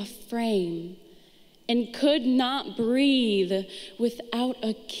to a frame, and could not breathe without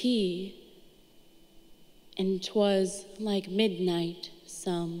a key. And 'twas like midnight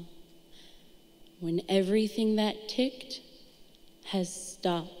some, when everything that ticked has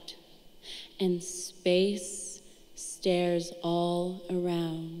stopped, and space stares all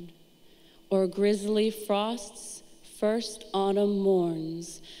around, or grisly frost's first autumn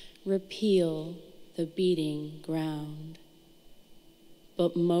morns repeal the beating ground.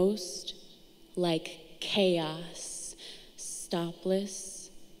 But most like chaos, stopless,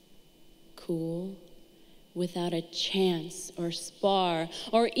 cool, without a chance or spar,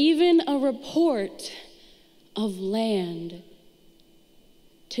 or even a report of land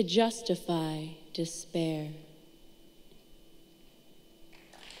to justify despair.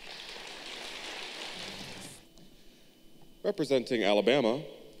 Representing Alabama,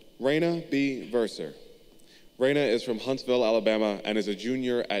 Raina B. Verser. Raina is from Huntsville, Alabama, and is a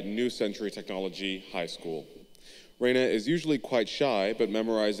junior at New Century Technology High School. Raina is usually quite shy, but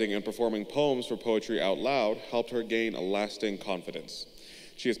memorizing and performing poems for poetry out loud helped her gain a lasting confidence.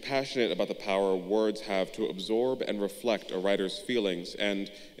 She is passionate about the power words have to absorb and reflect a writer's feelings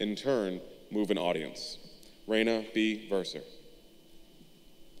and, in turn, move an audience. Raina B. Verser.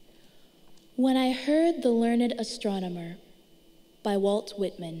 When I Heard the Learned Astronomer by Walt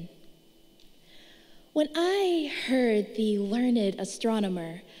Whitman. When I heard the learned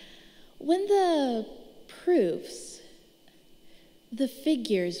astronomer, when the proofs, the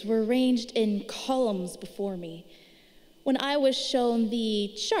figures were ranged in columns before me, when I was shown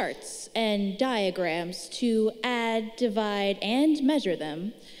the charts and diagrams to add, divide, and measure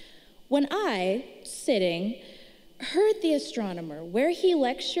them, when I, sitting, heard the astronomer where he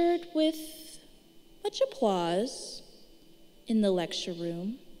lectured with much applause in the lecture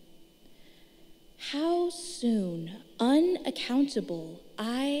room, how soon, unaccountable,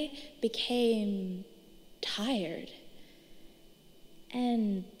 I became tired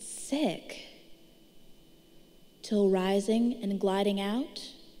and sick, till rising and gliding out,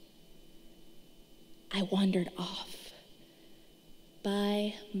 I wandered off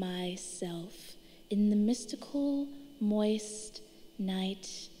by myself in the mystical, moist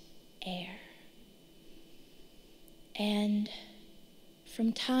night air. And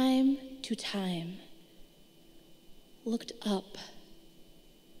from time to time, looked up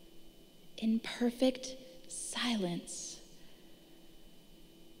in perfect silence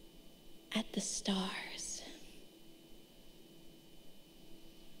at the stars.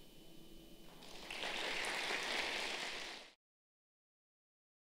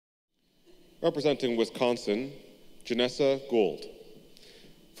 Representing Wisconsin, Janessa Gould.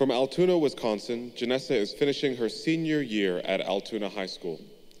 From Altoona, Wisconsin, Janessa is finishing her senior year at Altoona High School.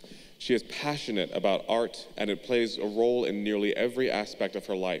 She is passionate about art, and it plays a role in nearly every aspect of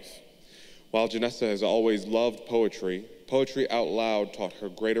her life. While Janessa has always loved poetry, poetry out loud taught her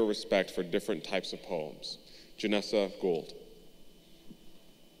greater respect for different types of poems. Janessa Gould.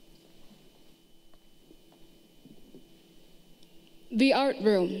 The Art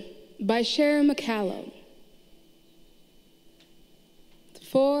Room by Shea McCallum.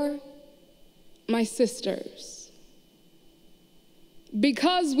 For my sisters.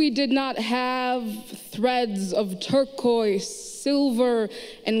 Because we did not have threads of turquoise, silver,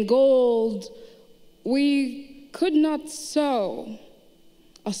 and gold, we could not sew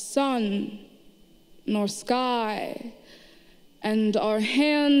a sun nor sky, and our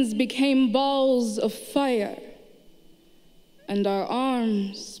hands became balls of fire, and our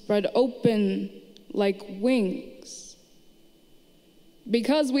arms spread open like wings.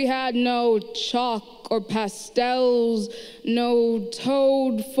 Because we had no chalk or pastels, no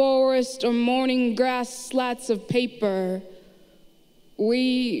toad forest or morning grass slats of paper,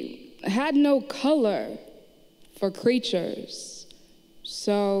 we had no color for creatures.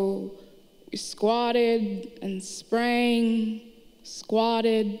 So we squatted and sprang,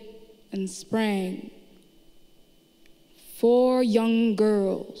 squatted and sprang. 4 young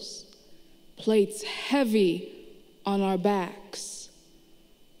girls, plates heavy on our backs.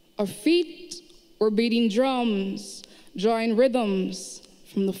 Our feet were beating drums, drawing rhythms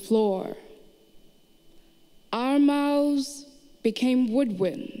from the floor. Our mouths became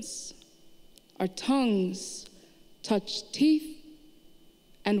woodwinds. Our tongues touched teeth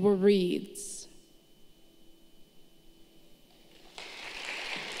and were reeds.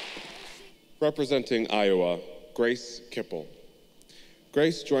 Representing Iowa, Grace Kipple.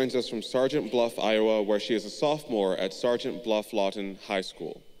 Grace joins us from Sergeant Bluff, Iowa, where she is a sophomore at Sergeant Bluff Lawton High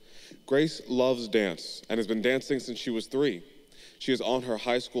School. Grace loves dance and has been dancing since she was 3. She is on her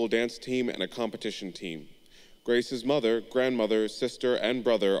high school dance team and a competition team. Grace's mother, grandmother, sister, and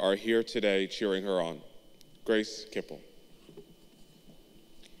brother are here today cheering her on. Grace Kipple.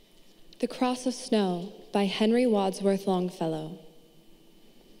 The Cross of Snow by Henry Wadsworth Longfellow.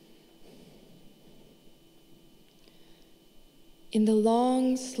 In the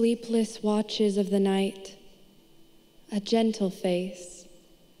long, sleepless watches of the night, a gentle face,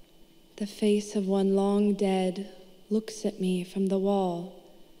 the face of one long dead, looks at me from the wall,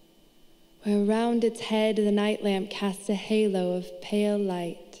 where around its head the night lamp casts a halo of pale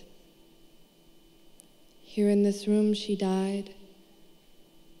light. Here in this room she died,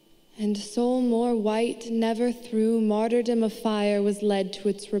 and soul more white never through martyrdom of fire was led to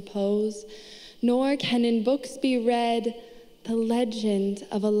its repose, nor can in books be read the legend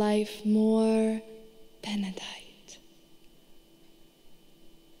of a life more benedict.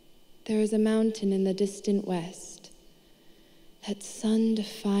 There is a mountain in the distant west that,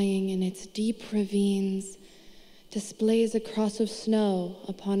 sun-defying in its deep ravines, displays a cross of snow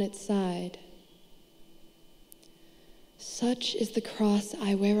upon its side. Such is the cross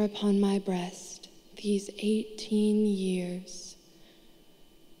I wear upon my breast these 18 years,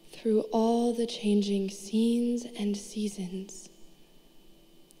 through all the changing scenes and seasons,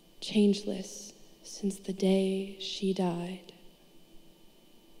 changeless since the day she died.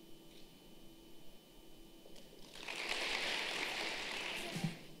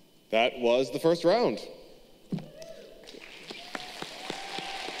 That was the first round.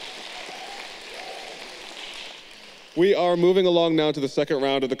 We are moving along now to the second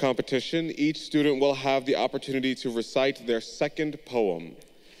round of the competition. Each student will have the opportunity to recite their second poem.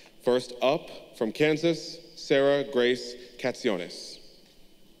 First up, from Kansas, Sarah Grace Katsiyiannis.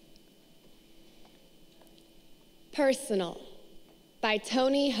 Personal, by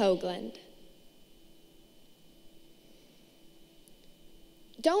Tony Hoagland.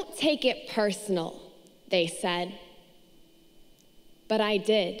 Don't take it personal, they said. But I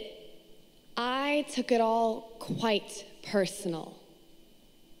did. I took it all quite personal.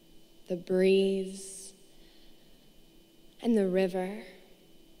 The breeze, and the river,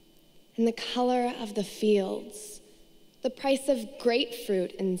 and the color of the fields, the price of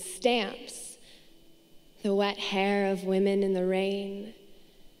grapefruit and stamps, the wet hair of women in the rain.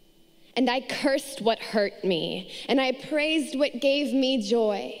 And I cursed what hurt me, and I praised what gave me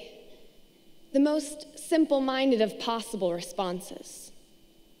joy. The most simple-minded of possible responses.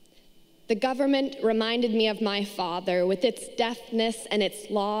 The government reminded me of my father with its deafness and its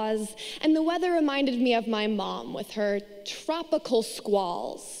laws, and the weather reminded me of my mom with her tropical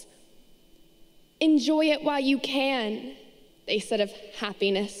squalls. Enjoy it while you can, they said of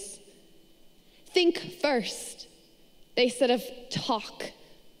happiness. Think first, they said of talk.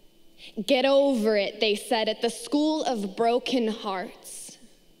 Get over it, they said at the School of Broken Hearts.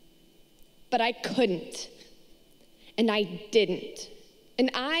 But I couldn't, and I didn't. And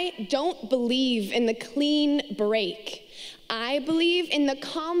I don't believe in the clean break. I believe in the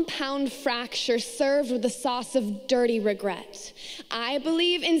compound fracture served with a sauce of dirty regret. I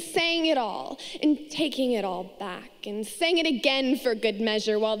believe in saying it all and taking it all back and saying it again for good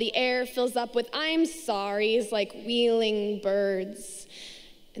measure while the air fills up with I'm sorries like wheeling birds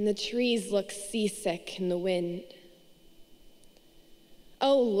and the trees look seasick in the wind.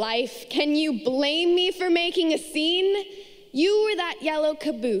 Oh, life, can you blame me for making a scene? You were that yellow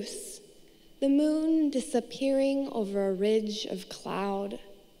caboose, the moon disappearing over a ridge of cloud.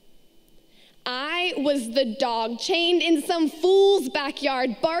 I was the dog chained in some fool's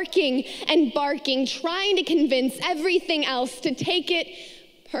backyard, barking and barking, trying to convince everything else to take it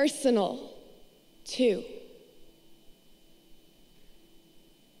personal, too.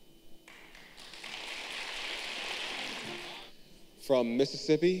 From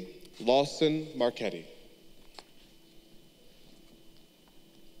Mississippi, Lawson Marchetti.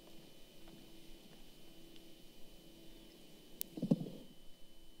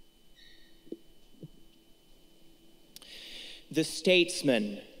 The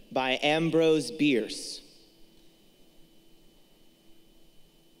Statesman by Ambrose Bierce.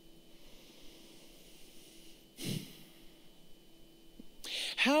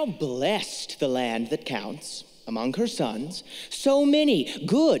 How blessed the land that counts among her sons so many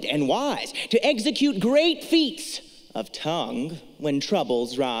good and wise to execute great feats of tongue when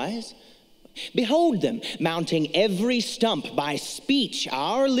troubles rise. Behold them mounting every stump by speech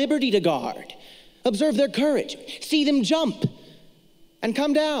our liberty to guard. Observe their courage, see them jump and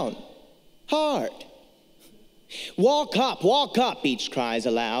come down hard. Walk up, each cries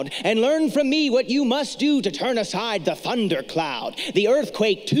aloud, and learn from me what you must do to turn aside the thunder cloud, the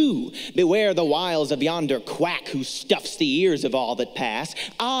earthquake too. Beware the wiles of yonder quack who stuffs the ears of all that pass.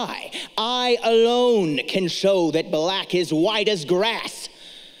 I alone can show that black is white as grass.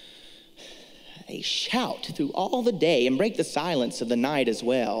 They shout through all the day and break the silence of the night as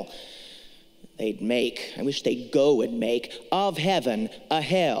well. I wish they'd go and make of heaven a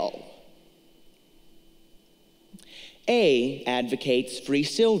hell. A advocates free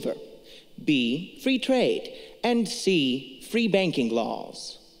silver, B, free trade, and C, free banking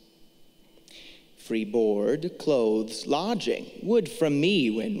laws. Free board, clothes, lodging would from me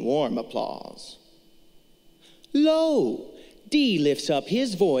win warm applause. Lo, D lifts up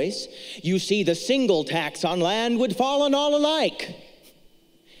his voice. You see the single tax on land would fall on all alike.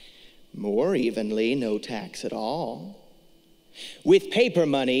 More evenly, no tax at all. With paper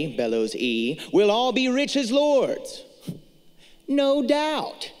money, bellows E, we'll all be rich as lords. No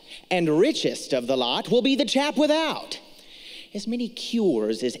doubt. And richest of the lot will be the chap without. As many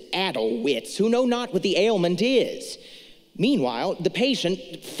cures as addle wits who know not what the ailment is. Meanwhile, the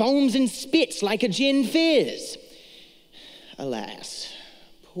patient foams and spits like a gin fizz. Alas,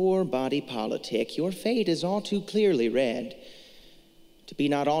 poor body politic, your fate is all too clearly read. To be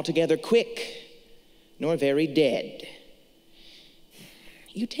not altogether quick, nor very dead.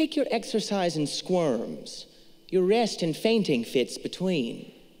 You take your exercise in squirms, your rest in fainting fits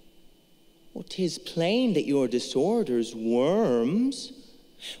between. Well, 'tis plain that your disorder's worms.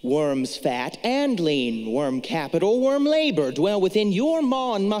 Worms fat and lean, worm capital, worm labor dwell within your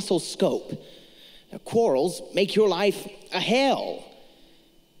maw and muscle scope. Now, quarrels make your life a hell,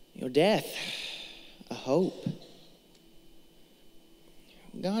 your death a hope.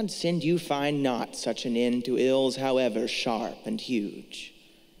 God send you find not such an end to ills, however sharp and huge.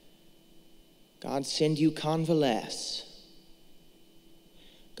 God send you convalesce.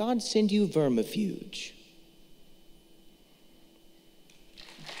 God send you vermifuge.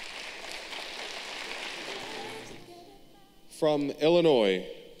 From Illinois,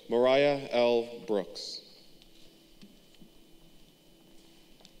 Mariah L. Brooks.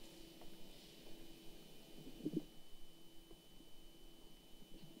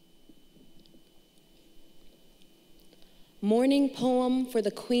 Morning Poem for the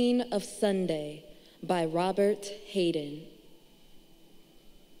Queen of Sunday by Robert Hayden.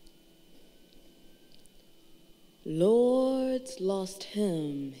 Lords lost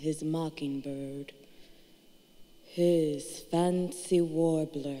him his mockingbird, his fancy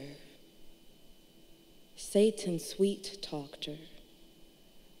warbler. Satan sweet talked her,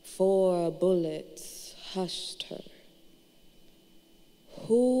 4 bullets hushed her.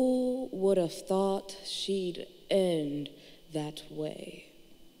 Who would have thought she'd end that way?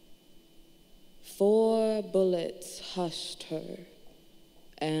 4 bullets hushed her,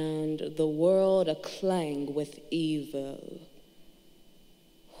 and the world a-clang with evil.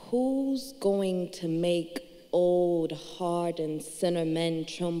 Who's going to make old, hardened sinner men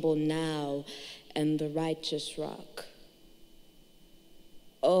tremble now and the righteous rock?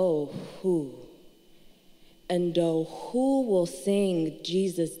 Oh, who? And oh, who will sing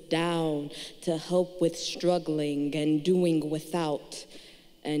Jesus down to help with struggling and doing without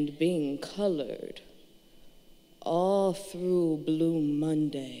and being colored all through Blue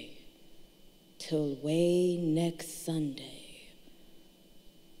Monday till way next Sunday?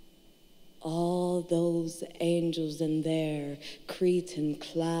 All those angels in their Cretan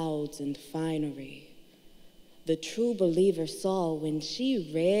clouds and finery, the true believer saw when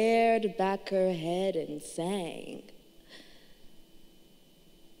she reared back her head and sang.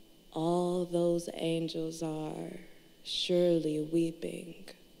 All those angels are surely weeping.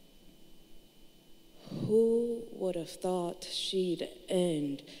 Who would have thought she'd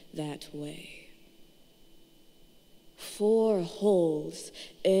end that way? 4 holes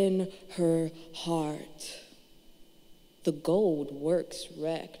in her heart. The gold works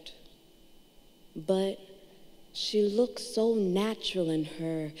wrecked, but she looks so natural in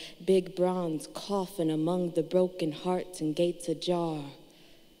her big bronze coffin among the broken hearts and gates ajar.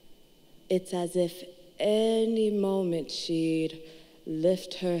 It's as if any moment she'd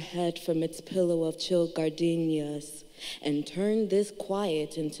lift her head from its pillow of chill gardenias and turn this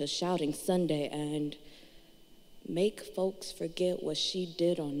quiet into shouting Sunday and make folks forget what she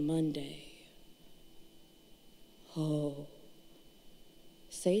did on Monday. Oh,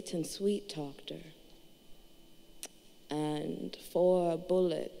 Satan sweet talked her, and 4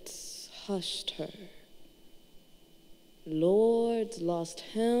 bullets hushed her. Lords lost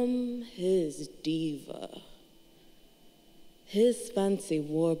him his diva, his fancy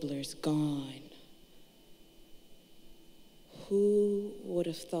warbler's gone. Who would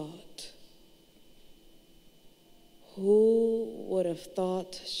have thought? Who would have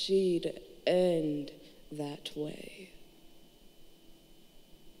thought she'd end that way?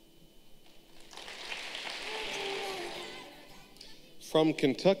 From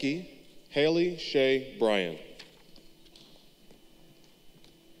Kentucky, Haley Shea Bryan.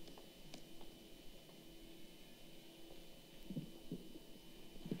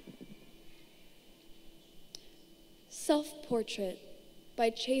 Self-Portrait by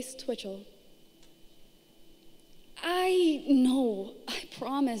Chase Twitchell. I know I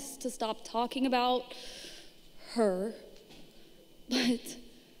promised to stop talking about her, but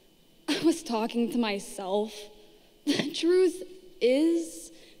I was talking to myself. The truth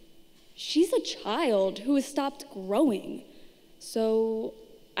is, she's a child who has stopped growing, so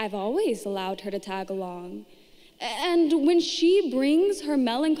I've always allowed her to tag along. And when she brings her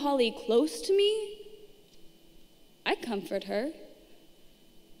melancholy close to me, I comfort her.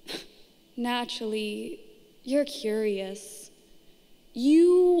 Naturally, you're curious.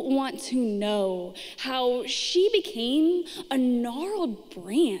 You want to know how she became a gnarled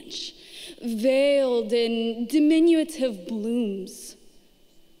branch, veiled in diminutive blooms.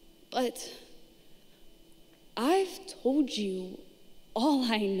 But I've told you all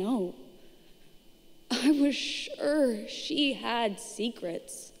I know. I was sure she had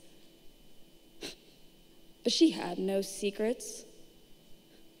secrets. But she had no secrets.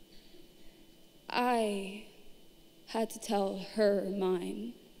 I had to tell her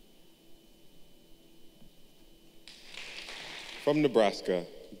mine. From Nebraska,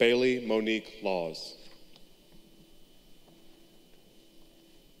 Bailee Monique Laws.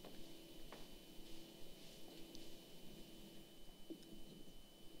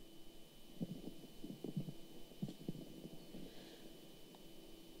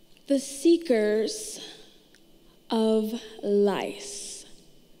 The Seekers of Lice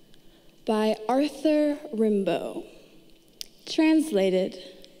by Arthur Rimbaud, translated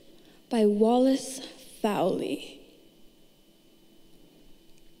by Wallace Fowley.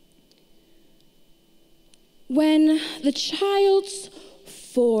 When the child's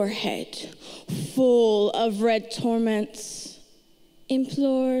forehead, full of red torments,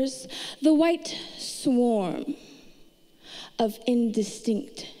 implores the white swarm of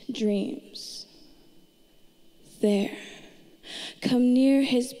indistinct dreams, there come near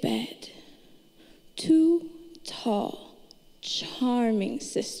his bed two tall, charming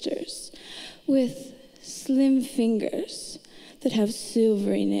sisters with slim fingers that have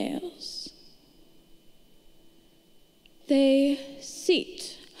silvery nails. They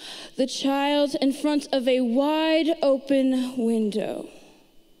seat the child in front of a wide open window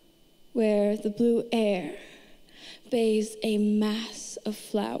where the blue air bathes a mass of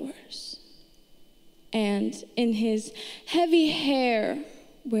flowers, and in his heavy hair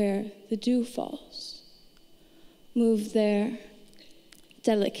where the dew falls, move their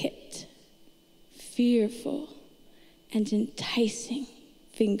delicate, fearful, and enticing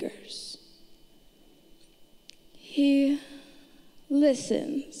fingers. He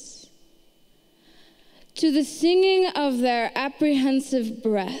listens to the singing of their apprehensive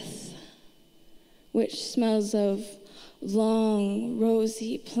breath, which smells of long,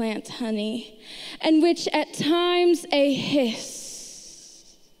 rosy plant honey, and which at times a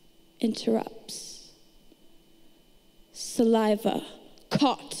hiss interrupts. Saliva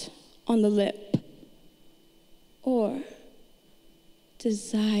caught on the lip, or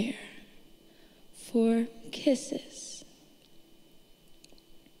desire for kisses.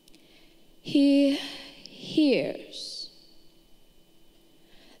 He hears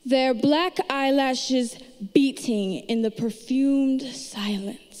their black eyelashes beating in the perfumed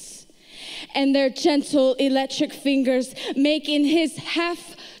silence, and their gentle electric fingers make in his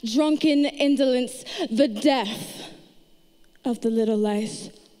half-drunken indolence the death of the little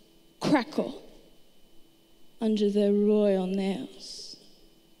lice crackle under their royal nails.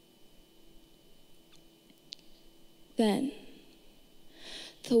 Then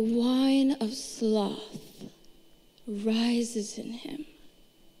the wine of sloth rises in him,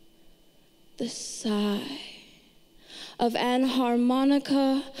 the sigh of an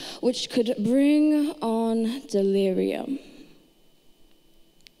harmonica which could bring on delirium.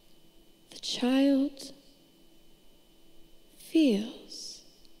 The child feels,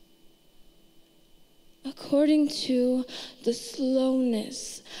 according to the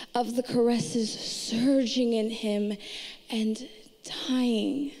slowness of the caresses surging in him and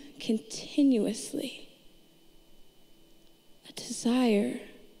dying continuously, a desire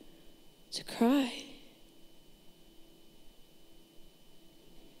to cry.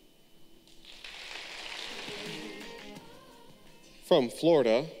 From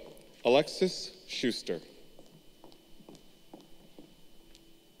Florida, Alexis Schuster.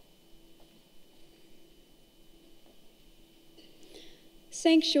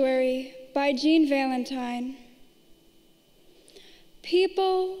 Sanctuary by Jean Valentine.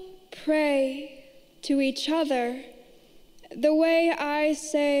 People pray to each other the way I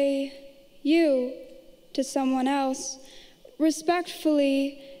say you to someone else,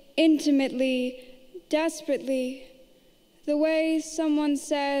 respectfully, intimately, desperately, the way someone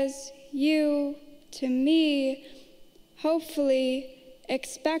says you to me, hopefully,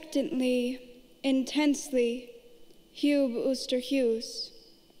 expectantly, intensely. Hugh Ooster-Hughes.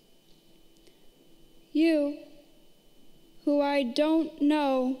 You, who I don't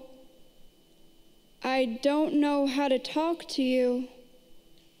know how to talk to you.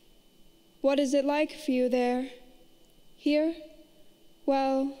 What is it like for you there? Here?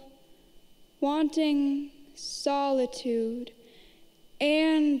 Well, wanting solitude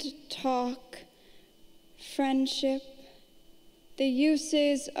and talk, friendship, the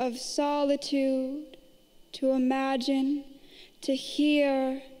uses of solitude, to imagine, to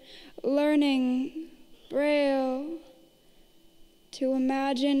hear, learning Braille, to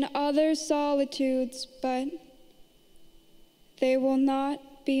imagine other solitudes, but they will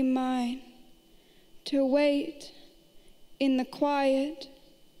not be mine. to wait in the quiet,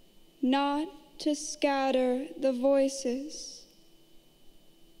 not to scatter the voices.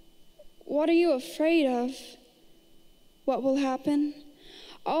 What are you afraid of? What will happen?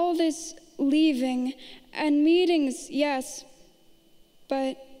 All this leaving and meetings, yes,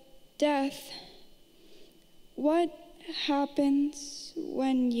 but death. What happens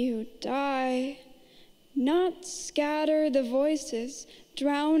when you die? Not scatter the voices,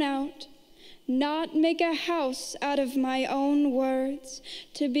 drown out, not make a house out of my own words,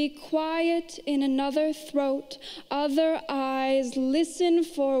 to be quiet in another throat, other eyes, listen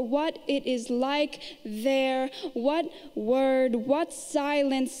for what it is like there, what word, what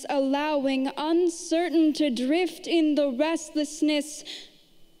silence, allowing uncertain to drift in the restlessness,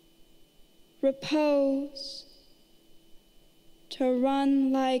 repose, to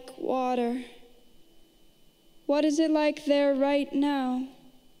run like water. What is it like there right now?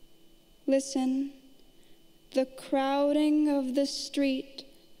 Listen, the crowding of the street,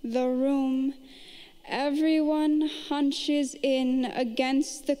 the room, everyone hunches in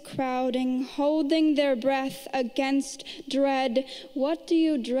against the crowding, holding their breath against dread. What do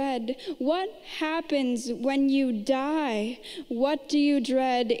you dread? What happens when you die? What do you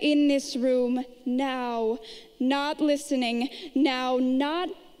dread in this room now? Not listening, now not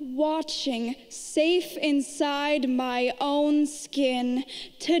watching, safe inside my own skin,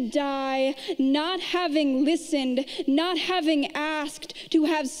 to die, not having listened, not having asked, to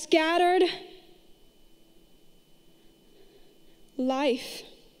have scattered life.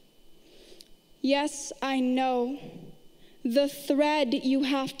 Yes, I know. The thread you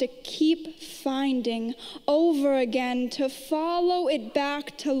have to keep finding over again to follow it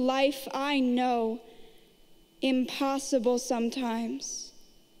back to life, I know. Impossible sometimes.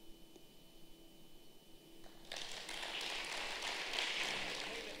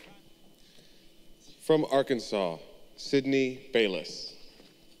 From Arkansas, Sydney Bayless.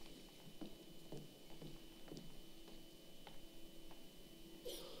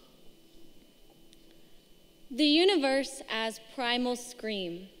 The Universe as Primal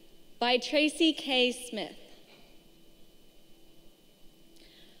Scream by Tracy K. Smith.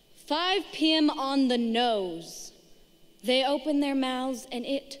 5 p.m. on the nose. They open their mouths and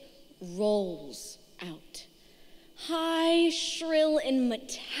it rolls out. High, shrill, and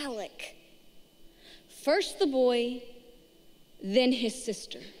metallic. First the boy, then his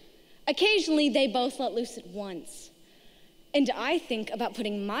sister. Occasionally, they both let loose at once. And I think about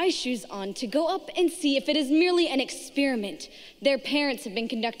putting my shoes on to go up and see if it is merely an experiment their parents have been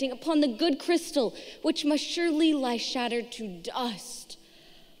conducting upon the good crystal, which must surely lie shattered to dust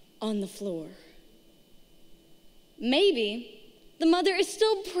on the floor. Maybe the mother is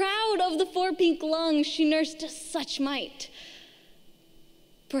still proud of the 4 pink lungs she nursed to such might.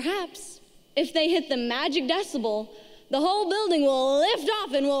 Perhaps, if they hit the magic decibel, the whole building will lift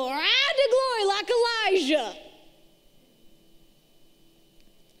off and will ride to glory like Elijah.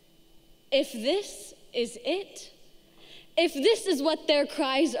 If this is it, if this is what their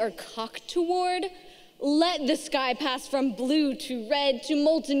cries are cocked toward, let the sky pass from blue to red to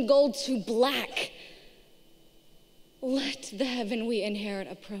molten gold to black. Let the heaven we inherit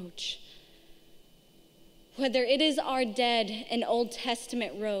approach. Whether it is our dead in Old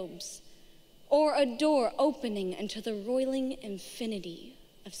Testament robes, or a door opening into the roiling infinity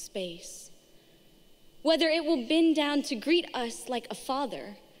of space. Whether it will bend down to greet us like a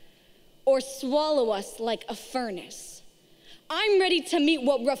father, or swallow us like a furnace. I'm ready to meet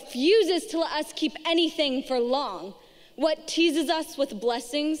what refuses to let us keep anything for long, what teases us with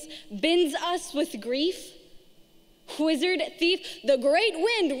blessings, bends us with grief. Wizard, thief, the great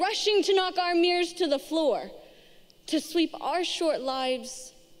wind rushing to knock our mirrors to the floor, to sweep our short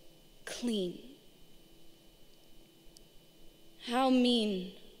lives clean. How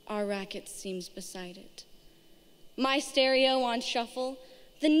mean our racket seems beside it. My stereo on shuffle,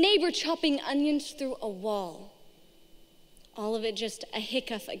 the neighbor chopping onions through a wall. All of it just a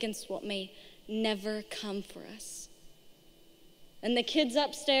hiccup against what may never come for us. And the kids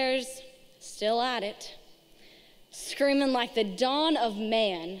upstairs, still at it, screaming like the dawn of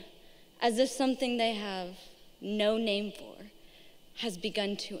man, as if something they have no name for has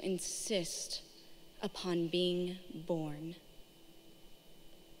begun to insist upon being born.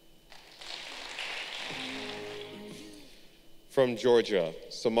 From Georgia,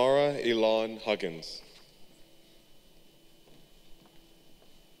 Samara, Elán, Huggins.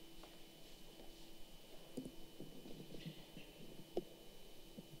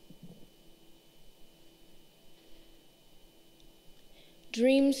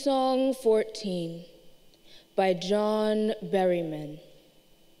 Dream Song 14 by John Berryman.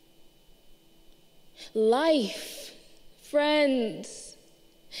 Life, friends,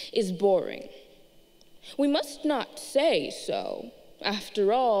 is boring. We must not say so.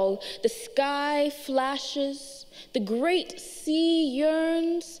 After all, the sky flashes, the great sea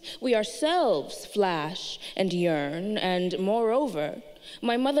yearns, we ourselves flash and yearn, and moreover,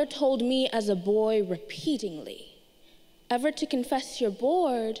 my mother told me as a boy repeatedly, ever to confess you're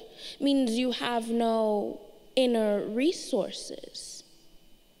bored means you have no inner resources.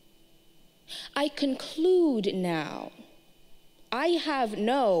 I conclude now, I have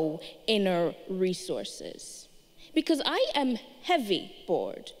no inner resources because I am heavy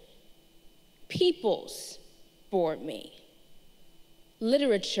bored. Peoples bore me.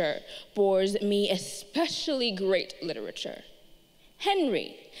 Literature bores me, especially great literature.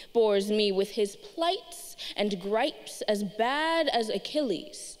 Henry bores me with his plights and gripes as bad as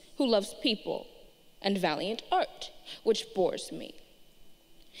Achilles, who loves people, and valiant art, which bores me.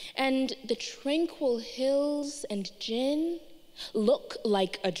 And the tranquil hills and gin look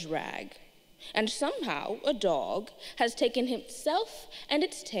like a drag, and somehow a dog has taken himself and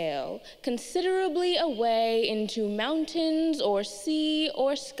its tail considerably away into mountains or sea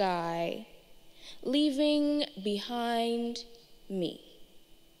or sky, leaving behind me.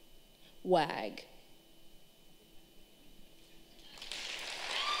 Wag.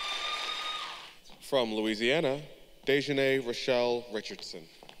 From Louisiana, Dejanay Rochelle Richardson.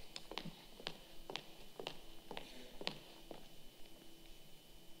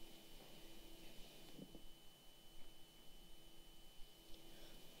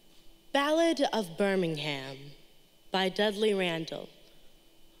 Ballad of Birmingham by Dudley Randall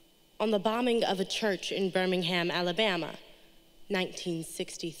on the bombing of a church in Birmingham, Alabama,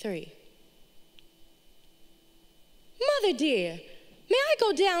 1963. Mother dear, may I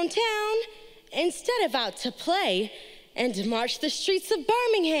go downtown instead of out to play and march the streets of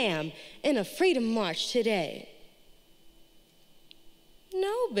Birmingham in a freedom march today?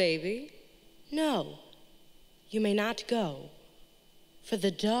 No, baby, no, you may not go. For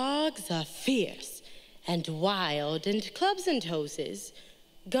the dogs are fierce and wild, and clubs and hoses,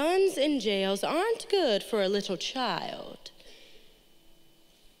 guns and jails aren't good for a little child.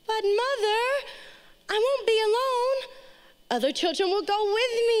 But Mother, I won't be alone. Other children will go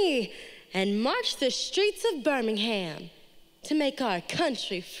with me and march the streets of Birmingham to make our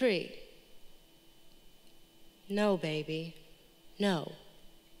country free. No, baby, no,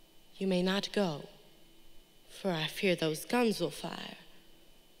 you may not go, for I fear those guns will fire.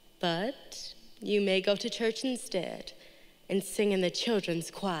 But you may go to church instead and sing in the children's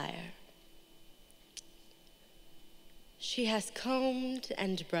choir. She has combed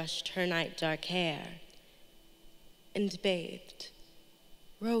and brushed her night dark hair and bathed,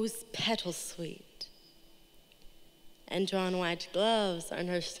 rose petal sweet, and drawn white gloves on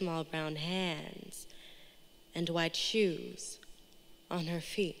her small brown hands and white shoes on her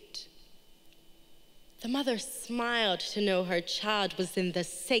feet. The mother smiled to know her child was in the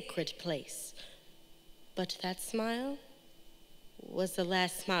sacred place. But that smile was the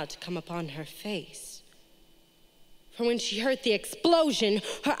last smile to come upon her face. For when she heard the explosion,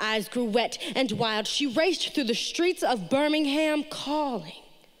 her eyes grew wet and wild. She raced through the streets of Birmingham calling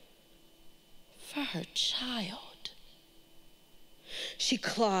for her child. She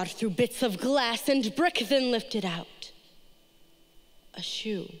clawed through bits of glass and brick, then lifted out a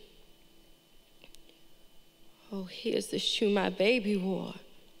shoe. Oh, here's the shoe my baby wore.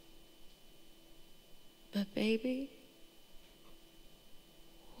 But baby,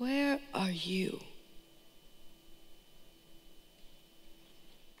 where are you?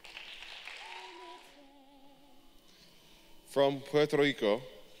 From Puerto Rico,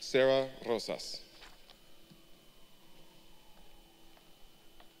 Sarah Rosas.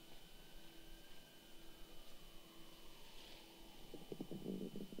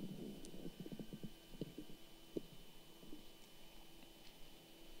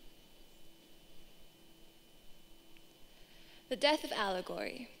 The Death of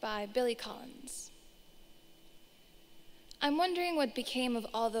Allegory by Billy Collins. I'm wondering what became of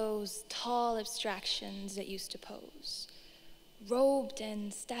all those tall abstractions that used to pose, robed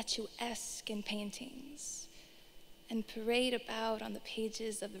and statuesque in paintings, and parade about on the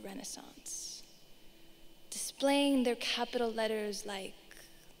pages of the Renaissance, displaying their capital letters like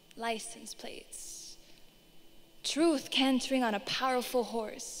license plates. Truth cantering on a powerful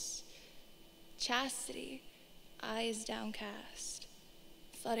horse, chastity, eyes downcast,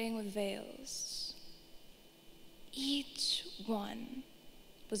 fluttering with veils. Each one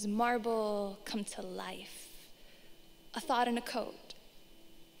was marble come to life, a thought in a coat,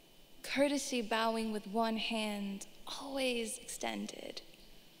 courtesy bowing with one hand always extended,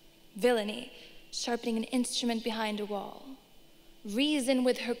 villainy sharpening an instrument behind a wall, reason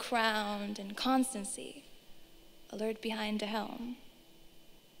with her crown and constancy, alert behind a helm.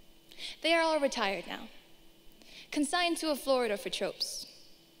 They are all retired now, consigned to a Florida for tropes.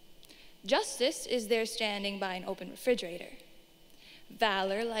 Justice is there standing by an open refrigerator.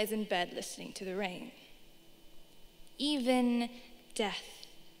 Valor lies in bed listening to the rain. Even death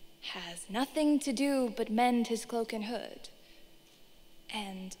has nothing to do but mend his cloak and hood.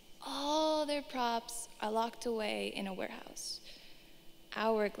 And all their props are locked away in a warehouse.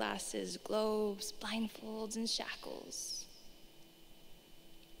 Hourglasses, globes, blindfolds, and shackles.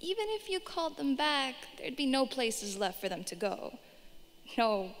 Even if you called them back, there'd be no places left for them to go.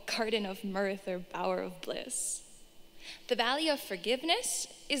 No garden of mirth or bower of bliss. The valley of forgiveness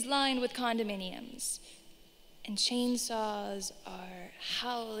is lined with condominiums, and chainsaws are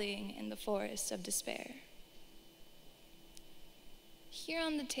howling in the forests of despair. Here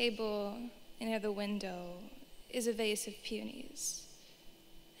on the table, near the window, is a vase of peonies,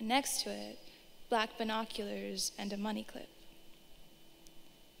 and next to it, black binoculars and a money clip.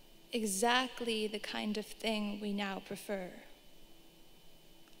 Exactly the kind of thing we now prefer.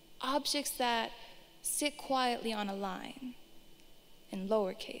 Objects that sit quietly on a line, in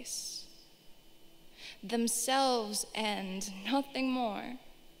lowercase. Themselves and nothing more.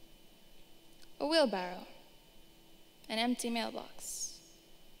 A wheelbarrow, an empty mailbox,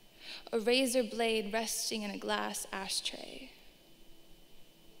 a razor blade resting in a glass ashtray.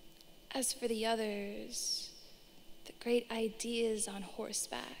 As for the others, the great ideas on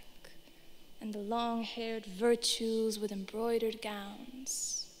horseback, and the long-haired virtues with embroidered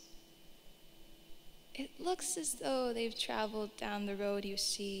gowns. It looks as though they've traveled down the road you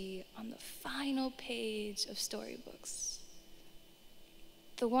see on the final page of storybooks.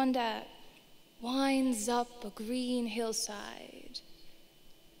 The one that winds up a green hillside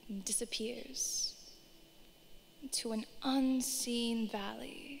and disappears into an unseen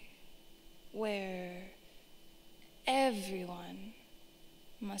valley where everyone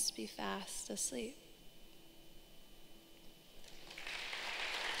must be fast asleep.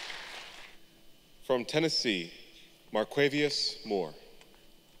 From Tennessee, Marquavious Moore.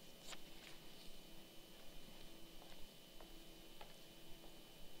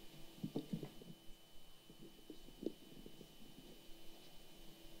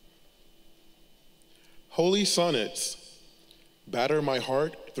 Holy Sonnets, Batter My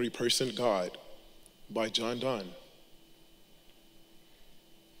Heart, Three-Person God, by Dunn.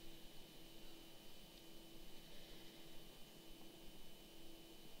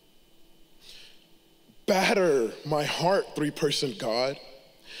 Batter my heart, three-person God,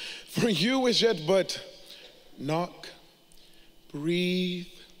 for you is yet but knock, breathe,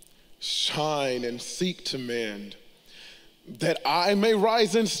 shine, and seek to mend, that I may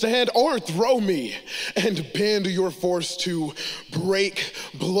rise and stand, or throw me and bend your force to break,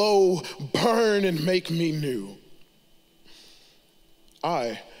 blow, burn, and make me new.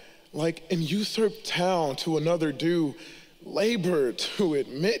 I, like an usurped town to another do, labor to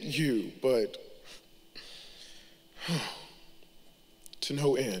admit you, but to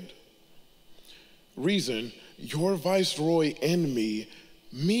no end. Reason, your viceroy in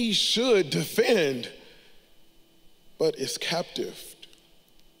me should defend, but is captive,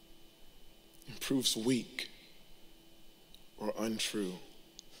 and proves weak or untrue.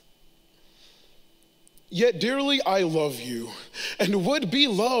 Yet dearly I love you, and would be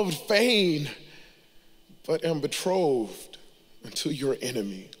loved fain, but am betrothed unto your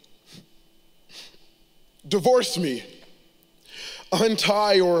enemy. Divorce me,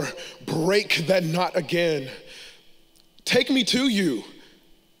 untie or break that knot again. Take me to you,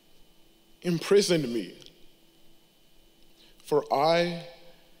 imprison me. For I,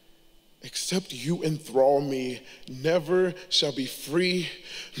 except you enthrall me, never shall be free,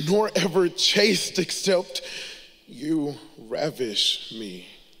 nor ever chaste except you ravish me.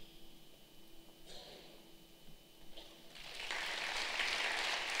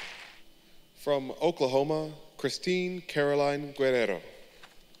 From Oklahoma, Christine Caroline Guerrero.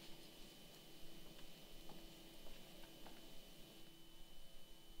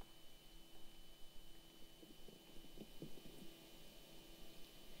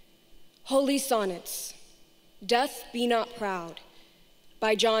 Holy Sonnets, Death Be Not Proud,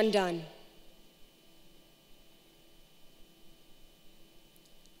 by Dunn.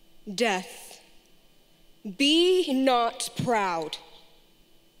 Death, be not proud,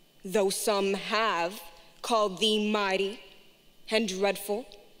 though some have called thee mighty and dreadful,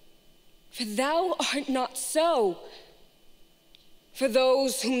 for thou art not so. For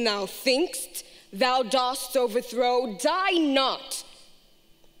those whom thou think'st thou dost overthrow, die not,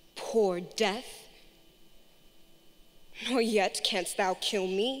 poor death, nor yet canst thou kill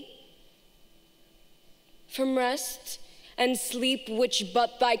me. From rest and sleep, which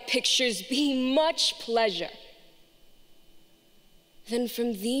but thy pictures be much pleasure, then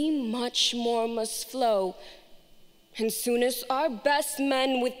from thee much more must flow. And soonest our best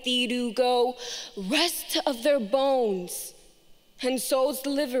men with thee do go, rest of their bones and soul's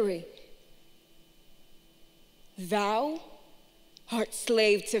delivery. Thou art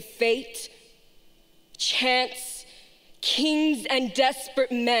slave to fate, chance, kings, and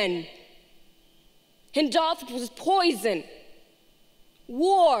desperate men, and doth with poison,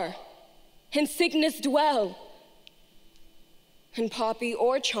 war, and sickness dwell. And poppy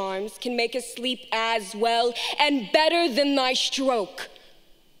or charms can make us sleep as well and better than thy stroke.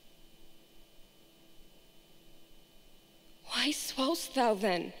 Why swell'st thou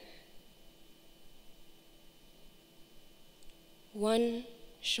then? One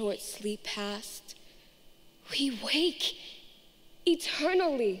short sleep past, we wake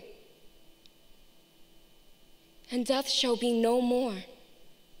eternally, and death shall be no more.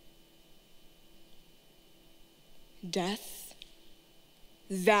 Death,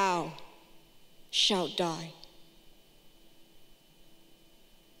 thou shalt die.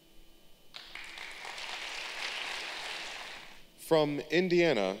 From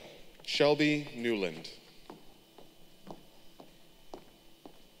Indiana, Shelby Newland.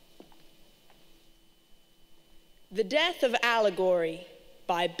 The Death of Allegory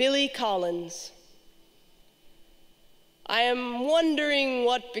by Billy Collins. I am wondering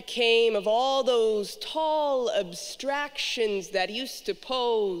what became of all those tall abstractions that used to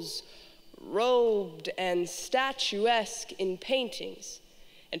pose robed and statuesque in paintings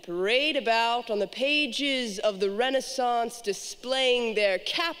and parade about on the pages of the Renaissance, displaying their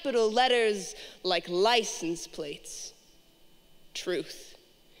capital letters like license plates. Truth,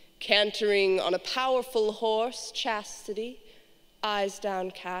 cantering on a powerful horse, chastity, eyes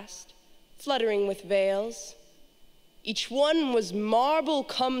downcast, fluttering with veils. Each one was marble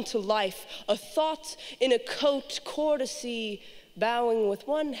come to life, a thought in a coat, courtesy, bowing with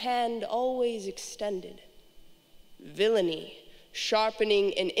one hand always extended. Villainy,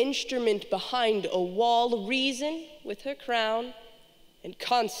 sharpening an instrument behind a wall, reason with her crown, and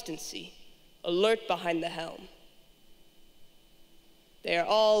constancy, alert behind the helm. They are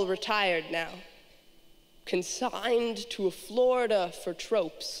all retired now, consigned to a Florida for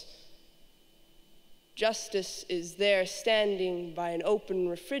tropes. Justice is there standing by an open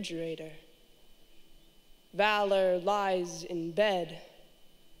refrigerator. Valor lies in bed,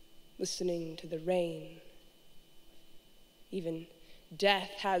 listening to the rain. Even death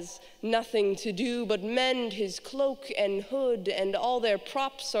has nothing to do but mend his cloak and hood, and all their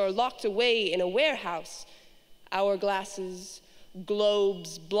props are locked away in a warehouse. Hourglasses,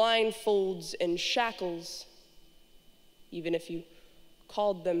 globes, blindfolds, and shackles. Even if you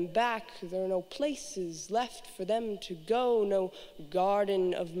called them back, there are no places left for them to go, no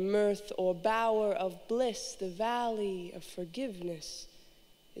garden of mirth or bower of bliss. The valley of forgiveness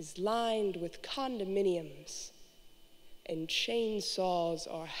is lined with condominiums, and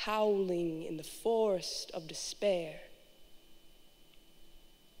chainsaws are howling in the forest of despair.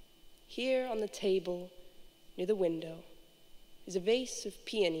 Here on the table, near the window, is a vase of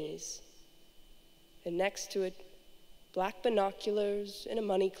peonies, and next to it, black binoculars and a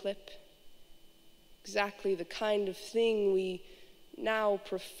money clip. Exactly the kind of thing we now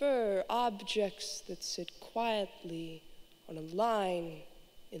prefer, objects that sit quietly on a line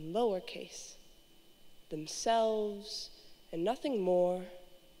in lowercase, themselves and nothing more.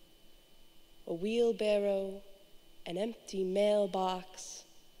 A wheelbarrow, an empty mailbox,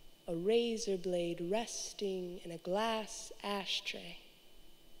 a razor blade resting in a glass ashtray.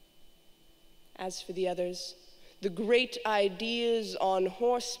 As for the others, the great ideas on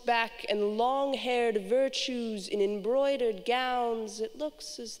horseback and long-haired virtues in embroidered gowns, it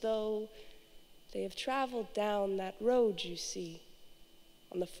looks as though they have traveled down that road you see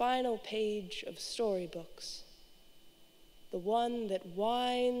on the final page of storybooks, the one that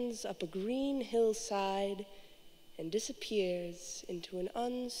winds up a green hillside and disappears into an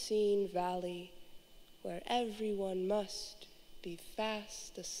unseen valley where everyone must be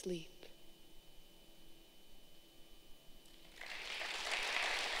fast asleep.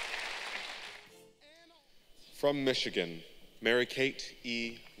 From Michigan, Mary Kate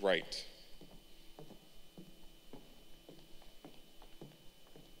E. Wright.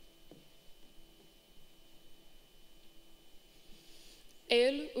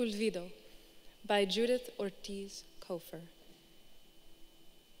 El Olvido by Judith Ortiz Cofer.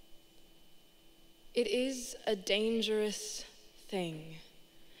 It is a dangerous thing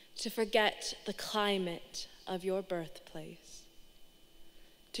to forget the climate of your birthplace,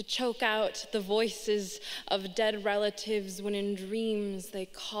 to choke out the voices of dead relatives when in dreams they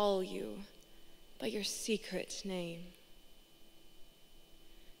call you by your secret name.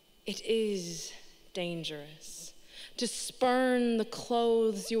 It is dangerous to spurn the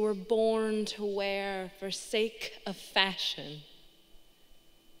clothes you were born to wear for sake of fashion.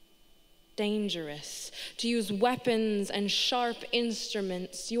 Dangerous to use weapons and sharp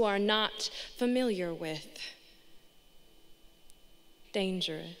instruments you are not familiar with.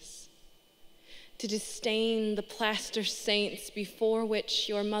 Dangerous to disdain the plaster saints before which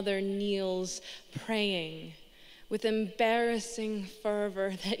your mother kneels praying with embarrassing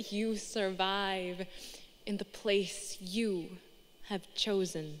fervor that you survive in the place you have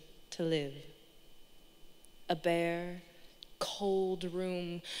chosen to live. A bare, cold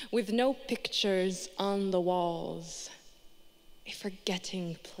room with no pictures on the walls. A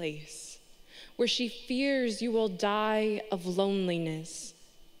forgetting place where she fears you will die of loneliness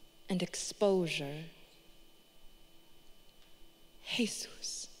and exposure.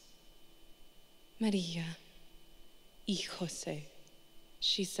 Jesus, Maria, y José,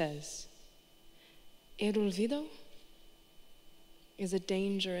 she says. El olvido is a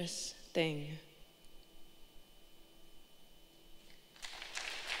dangerous thing.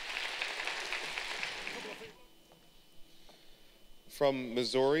 From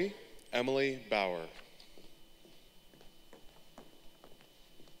Missouri, Emily Bauer.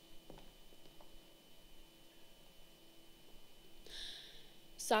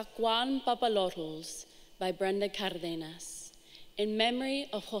 Sacuan Papalotls by Brenda Cardenas, in memory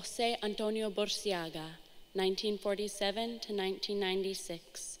of José Antonio Borciaga, 1947 to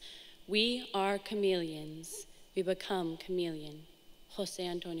 1996. We are chameleons, we become chameleon. José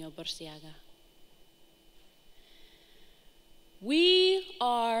Antonio Borciaga. We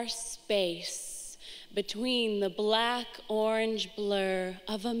are space between the black-orange blur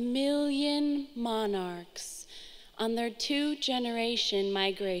of a million monarchs on their two-generation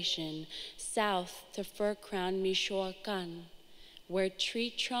migration south to fur-crowned Michoacán, where tree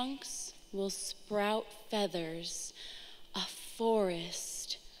trunks will sprout feathers, a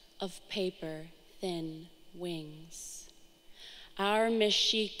forest of paper-thin wings. Our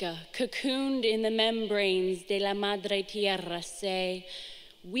Mexica, cocooned in the membranes de la Madre Tierra, say,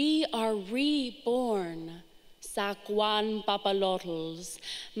 we are reborn, Sacuan Papalotls,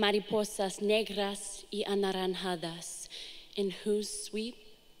 mariposas negras y anaranjadas, in whose sweep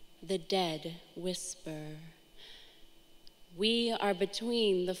the dead whisper. We are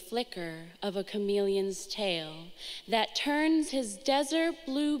between the flicker of a chameleon's tail that turns his desert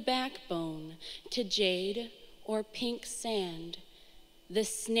blue backbone to jade or pink sand, the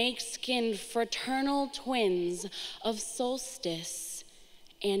snake-skinned fraternal twins of solstice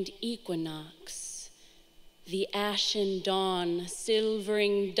and equinox. The ashen dawn,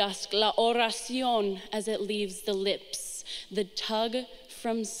 silvering dusk, la oración as it leaves the lips, the tug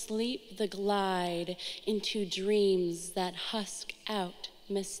from sleep, the glide into dreams that husk out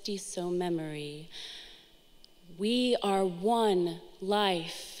mestizo memory. We are one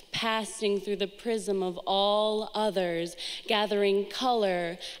life passing through the prism of all others, gathering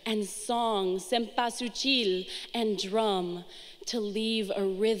color and song, cempasúchil and drum, to leave a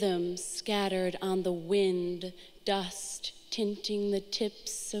rhythm scattered on the wind, dust tinting the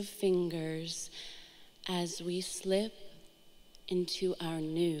tips of fingers as we slip into our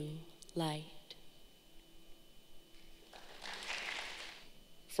new light.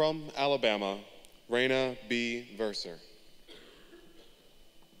 From Alabama, Raina B. Verser.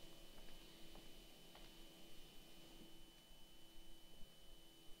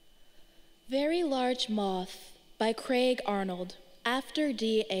 Very Large Moth by Craig Arnold, after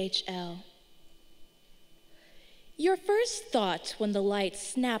DHL. Your first thought when the light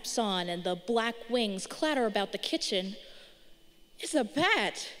snaps on and the black wings clatter about the kitchen is a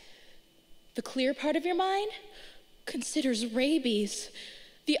bat. The clear part of your mind considers rabies.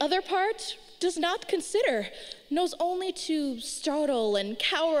 The other part does not consider, knows only to startle and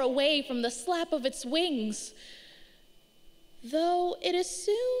cower away from the slap of its wings. Though it is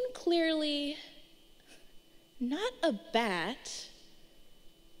soon clearly not a bat,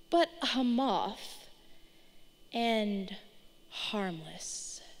 but a moth, and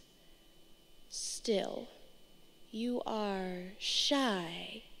harmless. Still, you are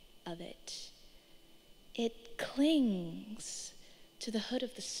shy of it. It clings to the hood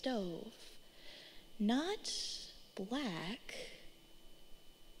of the stove, not black,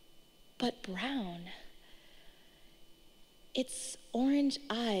 but brown. Its orange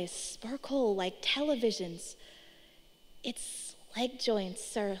eyes sparkle like televisions. Its leg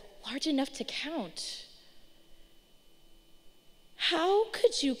joints are large enough to count. How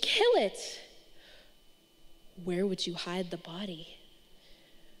could you kill it? Where would you hide the body?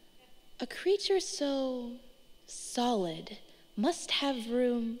 A creature so solid must have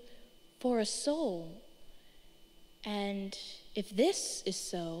room for a soul. And if this is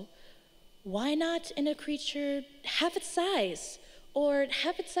so, why not in a creature half its size, or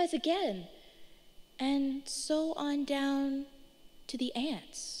half its size again, and so on down to the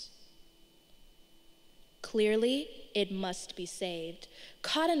ants? Clearly, it must be saved,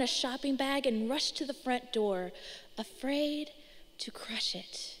 caught in a shopping bag and rushed to the front door, afraid to crush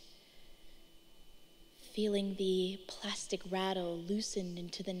it. Feeling the plastic rattle loosened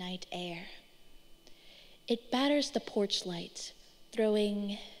into the night air. It batters the porch light,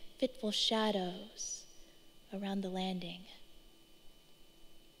 throwing fitful shadows around the landing.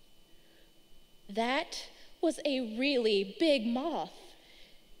 That was a really big moth,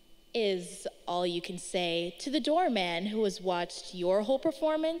 is all you can say to the doorman who has watched your whole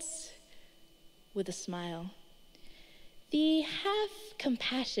performance with a smile. The half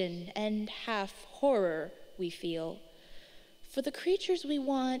compassion and half horror we feel for the creatures we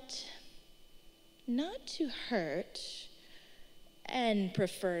want not to hurt and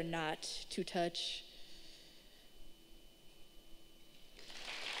prefer not to touch.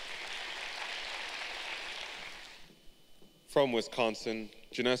 From Wisconsin,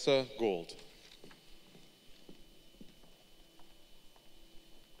 Janessa Gould.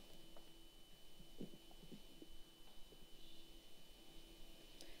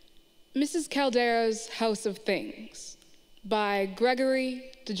 Mrs. Caldera's House of Things by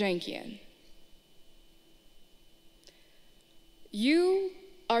Gregory Dejankian. You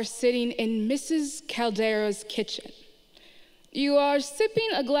are sitting in Mrs. Caldera's kitchen. You are sipping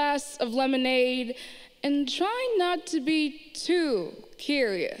a glass of lemonade and trying not to be too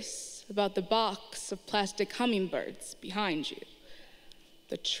curious about the box of plastic hummingbirds behind you,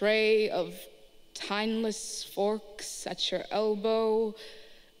 the tray of tineless forks at your elbow.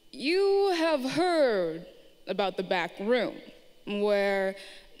 You have heard about the back room where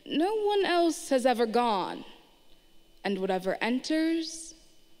no one else has ever gone, and whatever enters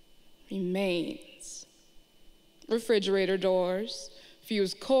remains. Refrigerator doors,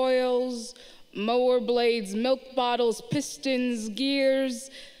 fuse coils, mower blades, milk bottles, pistons, gears.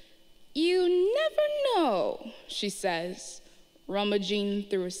 You never know, she says, rummaging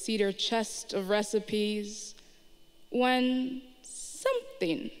through a cedar chest of recipes, when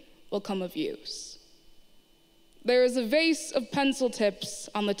something will come of use. There is a vase of pencil tips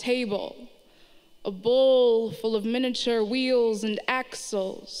on the table, a bowl full of miniature wheels and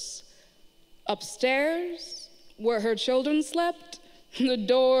axles. Upstairs, where her children slept, the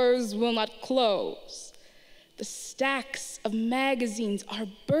doors will not close. The stacks of magazines are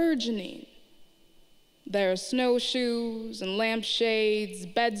burgeoning. There are snowshoes and lampshades,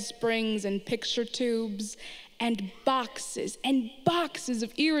 bed springs and picture tubes, and boxes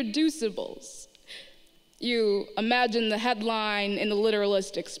of irreducibles. You imagine the headline in the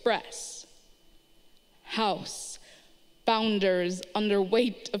Literalist Express. House, founders under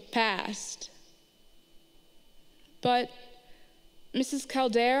weight of past. But Mrs.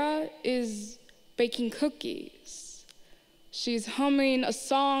 Caldera is baking cookies. She's humming a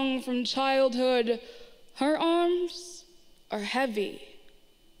song from childhood. Her arms are heavy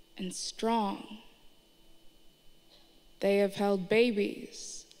and strong. They have held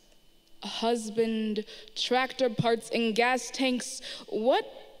babies, a husband, tractor parts, and gas tanks. What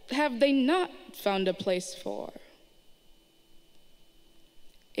have they not found a place for?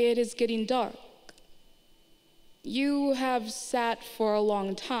 It is getting dark. You have sat for a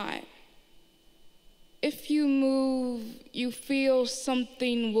long time. If you move, you feel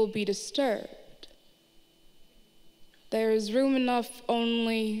something will be disturbed. There is room enough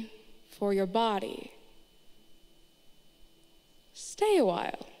only for your body. Stay a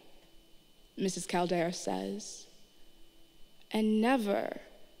while, Mrs. Caldera says, and never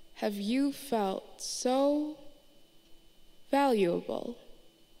have you felt so valuable.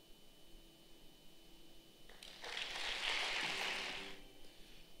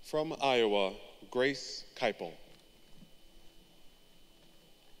 From Iowa, Grace Keipel.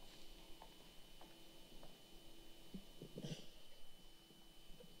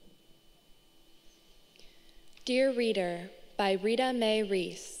 Dear Reader, by Rita Mae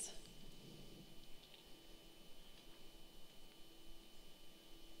Reese.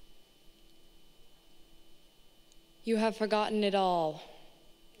 You have forgotten it all.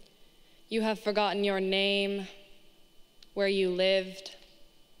 You have forgotten your name, where you lived,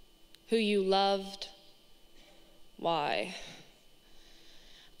 who you loved. Why?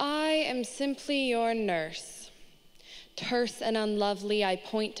 am simply your nurse. Terse and unlovely, I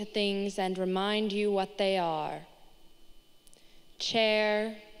point to things and remind you what they are.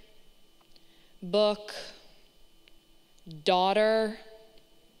 Chair, book, daughter,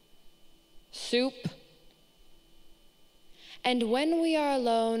 soup. And when we are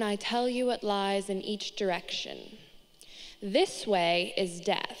alone, I tell you what lies in each direction. This way is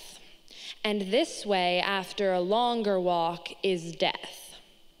death, and this way, after a longer walk, is death.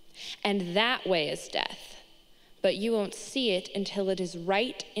 And that way is death, but you won't see it until it is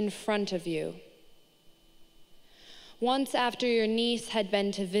right in front of you. Once after your niece had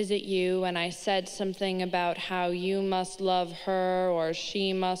been to visit you, and I said something about how you must love her, or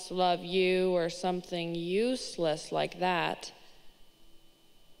she must love you, or something useless like that,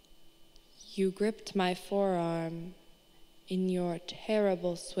 you gripped my forearm in your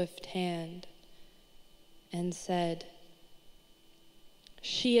terrible swift hand and said,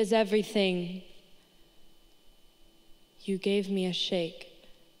 "She is everything." You gave me a shake.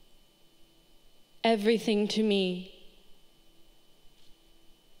 Everything to me.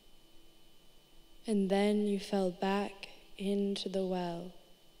 And then you fell back into the well,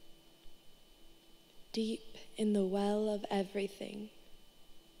 deep in the well of everything.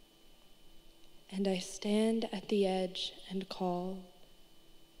 And I stand at the edge and call,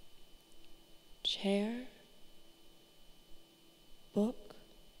 chair, book,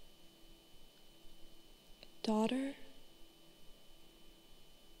 daughter,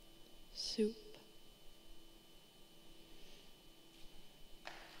 soup.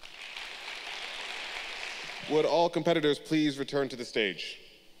 Would all competitors please return to the stage?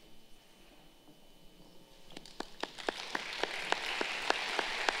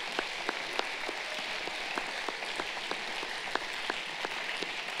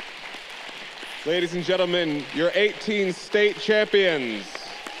 Ladies and gentlemen, your 18 state champions.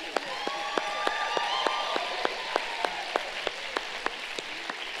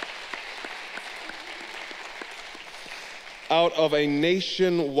 Out of a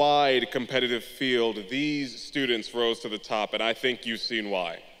nationwide competitive field, these students rose to the top, and I think you've seen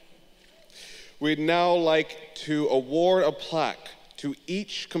why. We'd now like to award a plaque to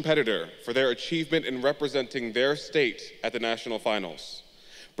each competitor for their achievement in representing their state at the national finals.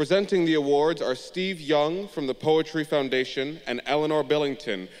 Presenting the awards are Steve Young from the Poetry Foundation and Eleanor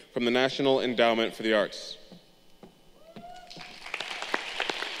Billington from the National Endowment for the Arts.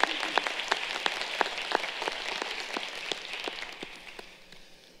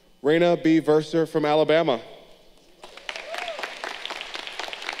 Raina B. Verser from Alabama.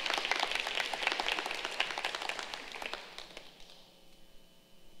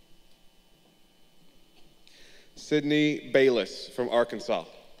 Sydney Bayless from Arkansas.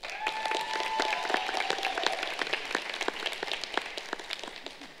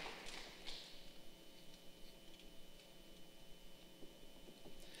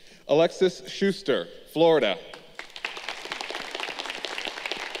 Alexis Schuster, Florida.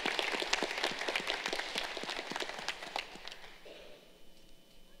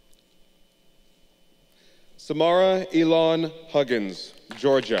 Samara Elán Huggins,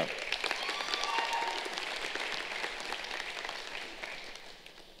 Georgia.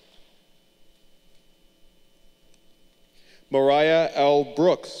 Mariah L.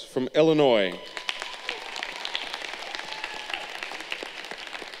 Brooks from Illinois.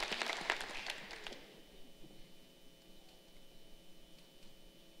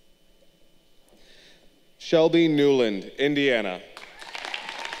 Shelby Newland, Indiana.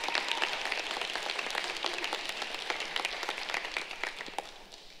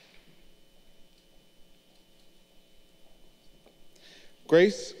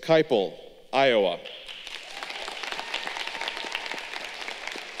 Grace Keipel, Iowa.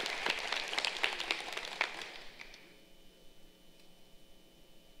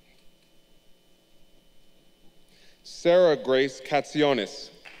 Sarah Grace Katsiyiannis,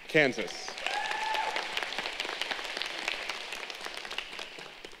 Kansas.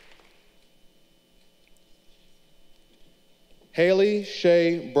 Haley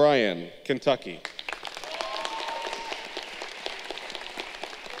Shea Bryan, Kentucky.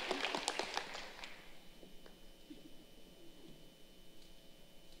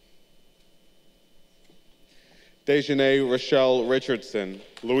 Dejanay Rochelle Richardson,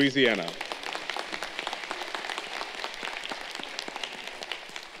 Louisiana.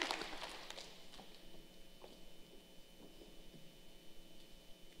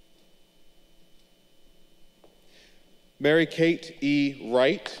 Mary Kate E.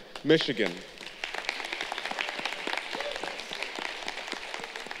 Wright, Michigan.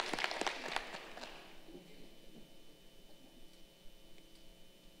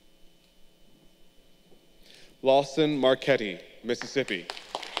 Lawson, Marchetti, Mississippi.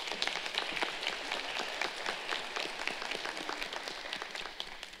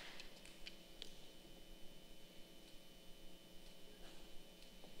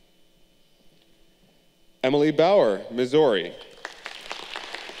 Emily Bauer, Missouri.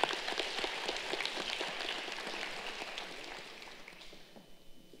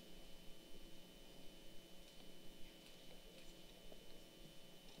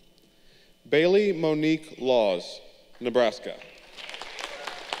 Bailee Monique Laws, Nebraska.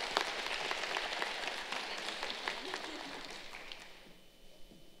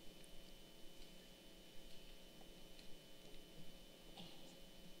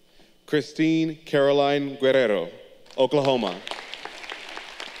 Christine Caroline Guerrero, Oklahoma.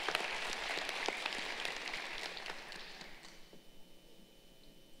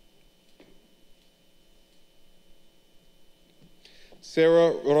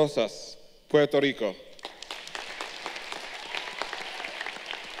 Sarah Rosas, Puerto Rico.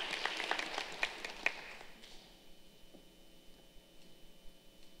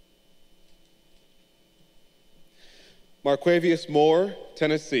 Marquavious Moore,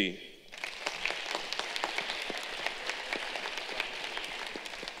 Tennessee.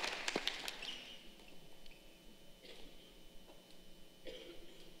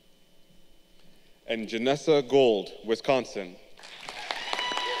 And Janessa Gold, Wisconsin.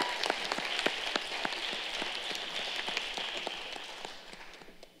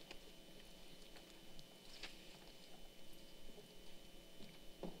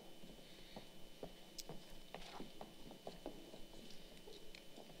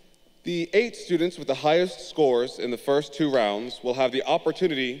 The 8 students with the highest scores in the first 2 rounds will have the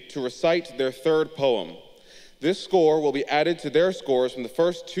opportunity to recite their 3rd poem. This score will be added to their scores from the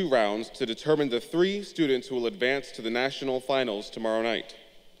first 2 rounds to determine the 3 students who will advance to the national finals tomorrow night.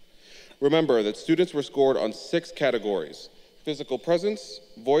 Remember that students were scored on 6 categories: physical presence,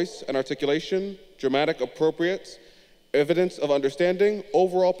 voice and articulation, dramatic appropriate, evidence of understanding,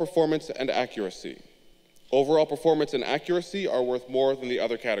 overall performance, and accuracy. Overall performance and accuracy are worth more than the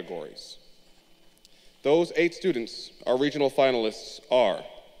other categories. Those 8 students, our regional finalists, are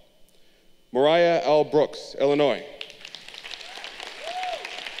Mariah L. Brooks, Illinois.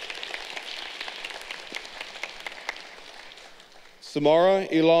 Samara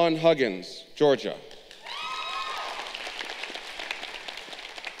Elán Huggins, Georgia.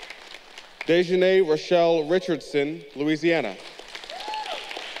 Dejanay Rochelle Richardson, Louisiana.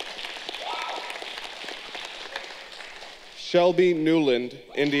 Shelby Newland,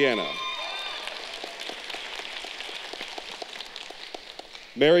 Indiana.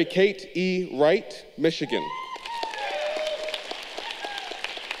 Mary Kate E. Wright, Michigan.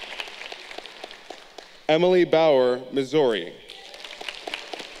 Emily Bauer, Missouri.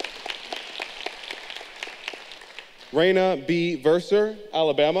 Raina B. Verser,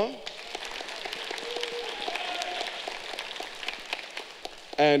 Alabama.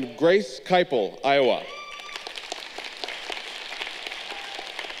 And Grace Keipel, Iowa.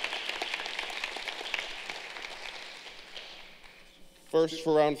 First,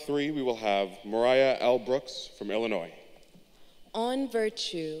 for round 3, we will have Mariah L. Brooks from Illinois. On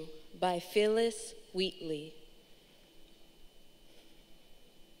Virtue by Phyllis Wheatley.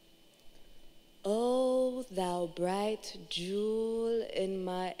 O thou bright jewel in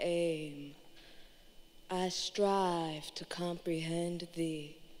my aim, I strive to comprehend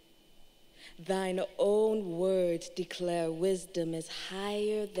thee. Thine own words declare wisdom is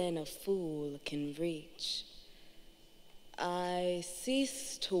higher than a fool can reach. I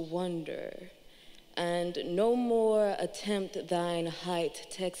cease to wonder, and no more attempt thine height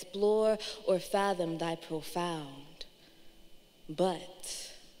to explore or fathom thy profound.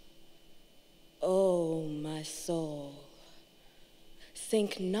 But, O my soul,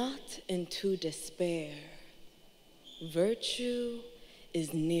 sink not into despair. Virtue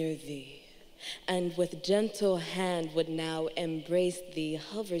is near thee, and with gentle hand would now embrace thee,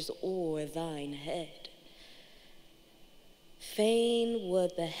 hovers o'er thine head. Fain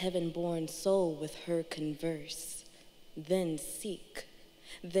would the heaven-born soul with her converse, then seek,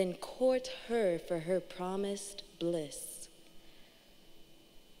 then court her for her promised bliss.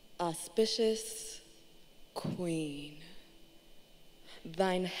 Auspicious Queen,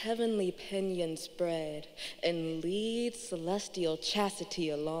 thine heavenly pinion spread and lead celestial chastity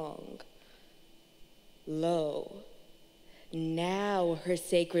along. Lo, now her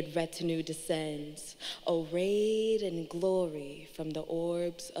sacred retinue descends, arrayed in glory from the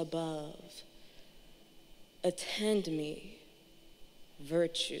orbs above. Attend me,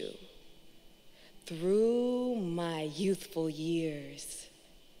 virtue, through my youthful years.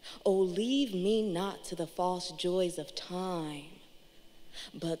 Oh, leave me not to the false joys of time,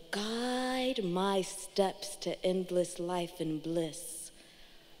 but guide my steps to endless life and bliss,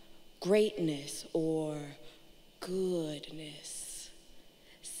 greatness or goodness.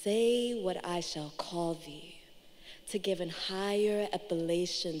 Say what I shall call thee, to give an higher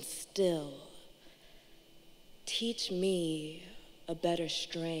appellation still. Teach me a better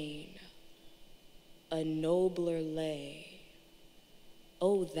strain, a nobler lay.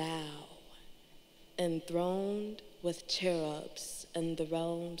 O thou, enthroned with cherubs in the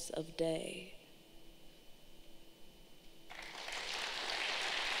realms of day.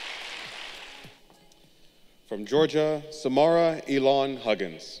 From Georgia, Samara Elán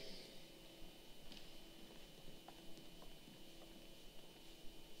Huggins.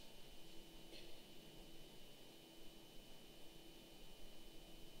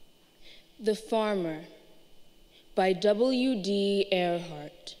 The Farmer by W.D.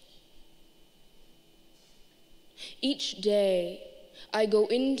 Earhart. Each day, I go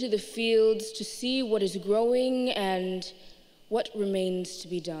into the fields to see what is growing and what remains to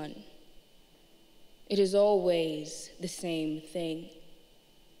be done. It is always the same thing.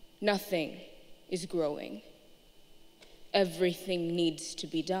 Nothing is growing. Everything needs to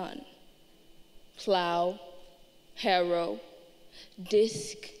be done. Plow, harrow,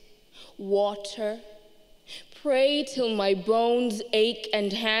 disc, water, pray till my bones ache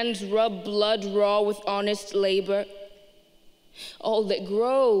and hands rub blood raw with honest labor. All that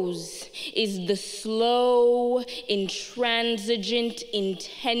grows is the slow, intransigent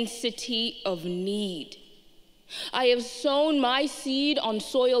intensity of need. I have sown my seed on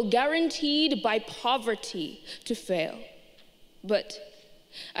soil guaranteed by poverty to fail. But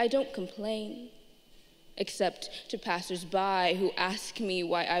I don't complain, except to passers-by who ask me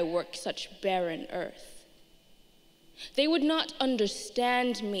why I work such barren earth. They would not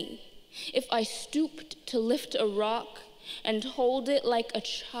understand me if I stooped to lift a rock and hold it like a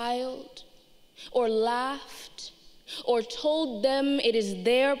child, or laughed, or told them it is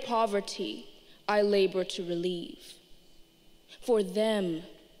their poverty I labor to relieve. For them,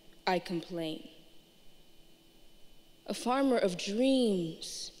 I complain. A farmer of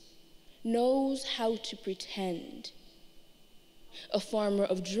dreams knows how to pretend. A farmer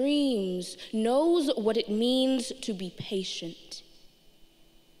of dreams knows what it means to be patient.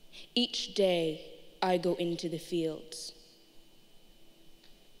 Each day, I go into the fields.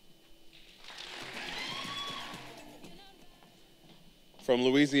 From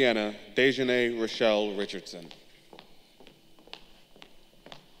Louisiana, Dejanay Rochelle Richardson.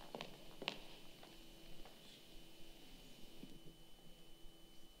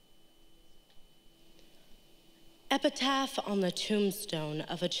 Epitaph on the tombstone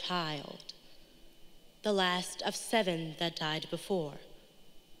of a child, the last of 7 that died before,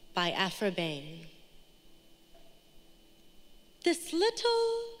 by Aphra Bain. This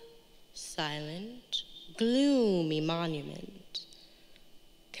little, silent, gloomy monument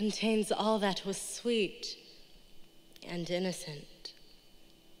contains all that was sweet and innocent.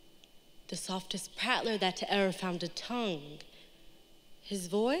 The softest prattler that e'er found a tongue. His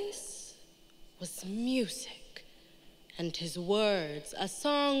voice was music, and his words a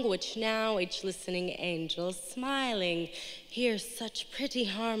song which now each listening angel, smiling, hears such pretty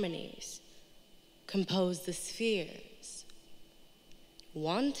harmonies, compose the spheres.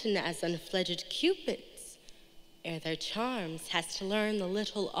 Wanton as unfledged cupids, ere their charms has to learn the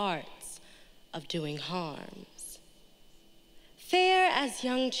little arts of doing harms. Fair as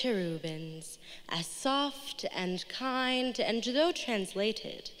young cherubins, as soft and kind, and though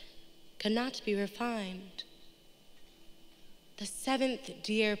translated, cannot be refined. The 7th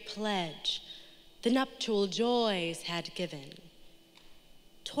dear pledge the nuptial joys had given,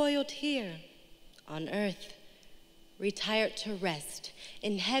 toiled here on earth, retired to rest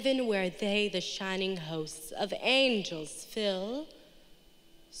in heaven where they the shining hosts of angels fill,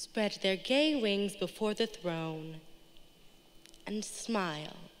 spread their gay wings before the throne and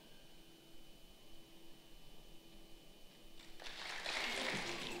smile.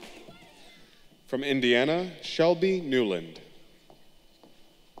 From Indiana, Shelby Newland.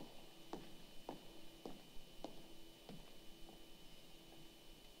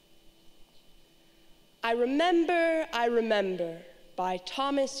 I Remember by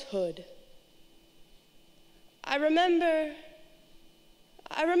Thomas Hood. I remember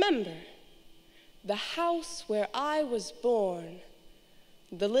the house where I was born,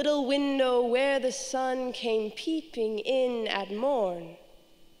 the little window where the sun came peeping in at morn.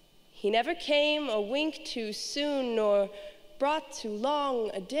 He never came a wink too soon, nor brought too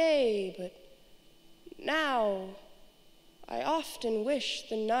long a day, but now I often wish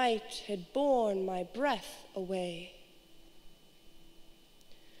the night had borne my breath away.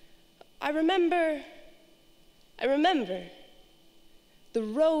 I remember the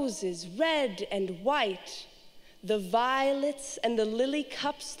roses red and white, the violets and the lily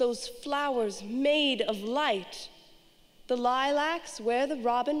cups, those flowers made of light, the lilacs where the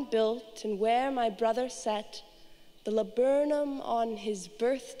robin built and where my brother set, the laburnum on his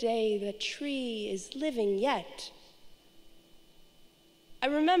birthday, the tree is living yet. I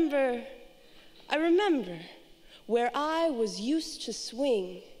remember where I was used to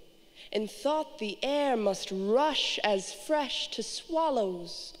swing and thought the air must rush as fresh to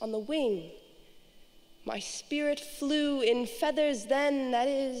swallows on the wing. My spirit flew in feathers then, that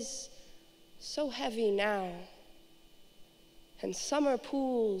is so heavy now. And summer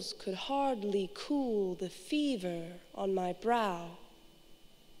pools could hardly cool the fever on my brow.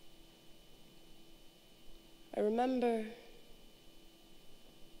 I remember.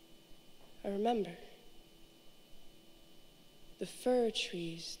 The fir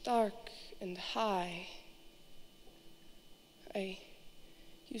trees, dark and high. I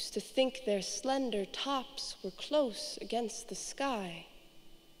used to think their slender tops were close against the sky.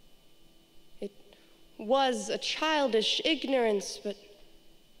 It was a childish ignorance, but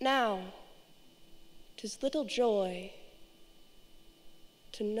now 'tis little joy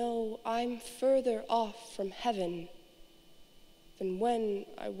to know I'm further off from heaven than when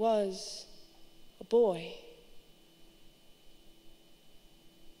I was a boy.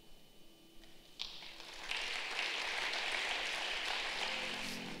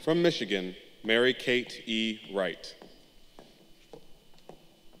 From Michigan, Mary Kate E. Wright.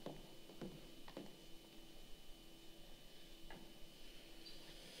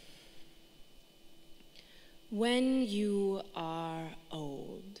 When You Are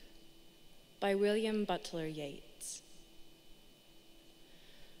Old by William Butler Yeats.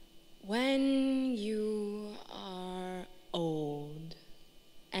 When you are old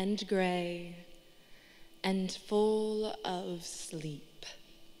and gray and full of sleep,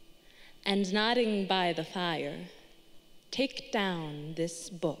 and nodding by the fire, take down this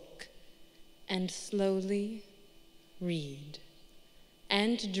book and slowly read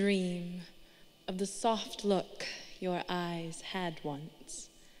and dream of the soft look your eyes had once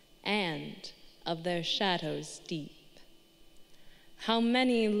and of their shadows deep. How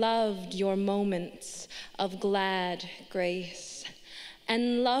many loved your moments of glad grace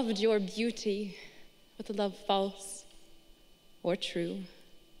and loved your beauty with a love false or true.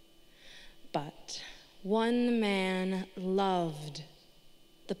 But one man loved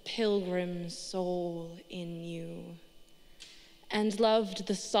the pilgrim soul in you and loved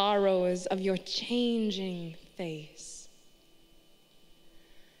the sorrows of your changing face.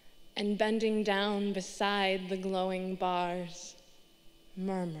 And bending down beside the glowing bars,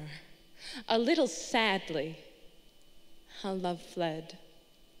 murmur, a little sadly, how love fled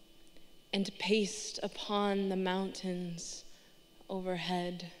and paced upon the mountains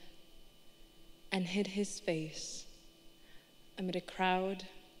overhead and hid his face amid a crowd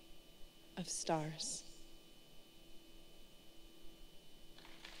of stars.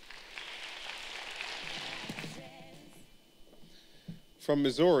 From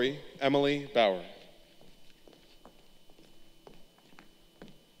Missouri, Emily Bauer.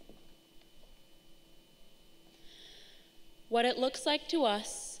 What It Looks Like to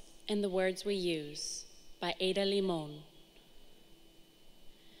Us and the Words We Use by Ada Limon.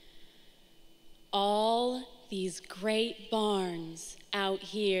 All these great barns out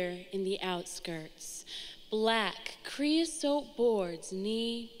here in the outskirts, black creosote boards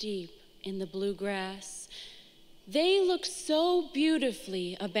knee-deep in the bluegrass, they look so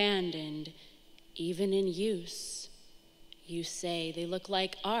beautifully abandoned, even in use. You say they look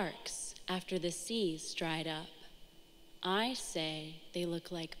like arks after the seas dried up. I say they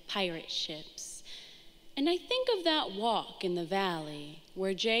look like pirate ships. And I think of that walk in the valley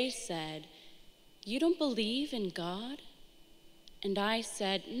where Jay said, "You don't believe in God?" And I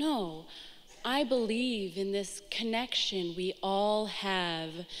said, "No, I believe in this connection we all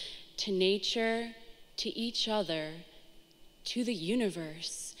have to nature, to each other, to the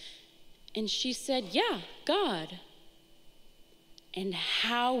universe." And she said, "Yeah, God." And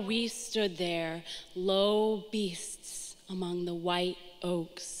how we stood there, low beasts among the white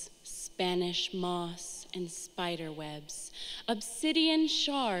oaks, Spanish moss and spider webs, obsidian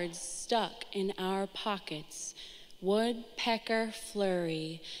shards stuck in our pockets, woodpecker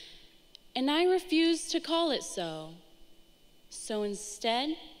flurry. And I refused to call it so. So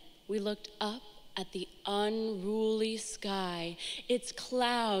instead, we looked up at the unruly sky, its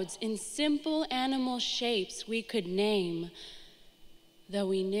clouds in simple animal shapes we could name, though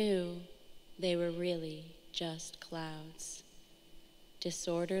we knew they were really just clouds,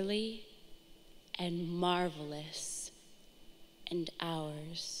 disorderly and marvelous, and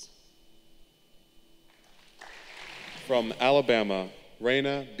ours. From Alabama,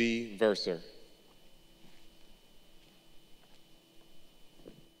 Raina B. Verser.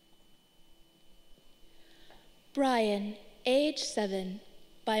 Bryan, age 7,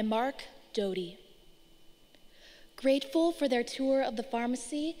 by Mark Doty. Grateful for their tour of the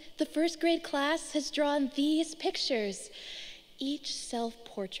pharmacy, the first grade class has drawn these pictures, each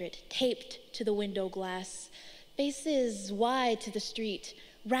self-portrait taped to the window glass, faces wide to the street,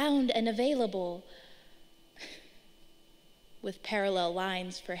 round and available, with parallel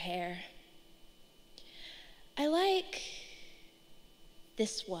lines for hair. I like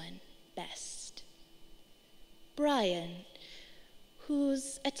this one best. Bryan,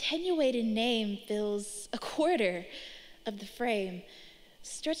 whose attenuated name fills a quarter of the frame,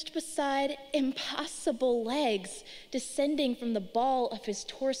 stretched beside impossible legs descending from the ball of his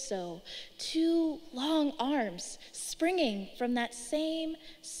torso, 2 long arms springing from that same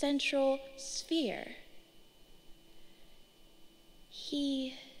central sphere.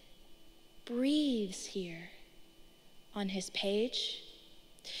 He breathes here on his page.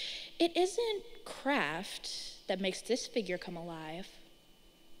 It isn't craft that makes this figure come alive.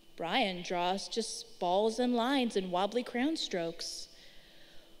 Bryan draws just balls and lines and wobbly crayon strokes.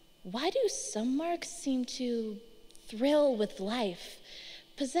 Why do some marks seem to thrill with life,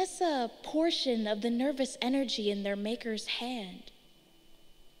 possess a portion of the nervous energy in their maker's hand?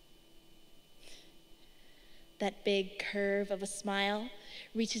 That big curve of a smile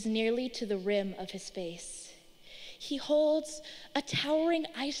reaches nearly to the rim of his face. He holds a towering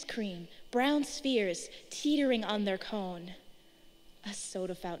ice cream, brown spheres teetering on their cone. A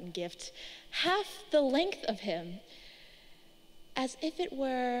soda fountain gift, half the length of him, as if it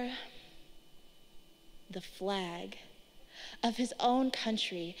were the flag of his own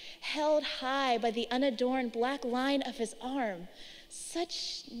country, held high by the unadorned black line of his arm.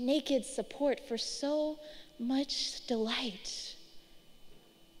 Such naked support for so much delight.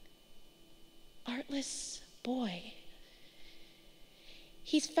 Artless boy.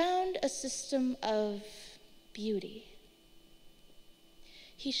 He's found a system of beauty.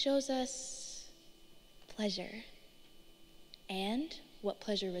 He shows us pleasure and what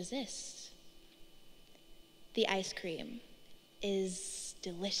pleasure resists. The ice cream is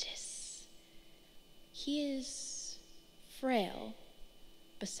delicious. He is frail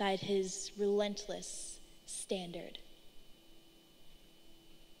beside his relentless standard.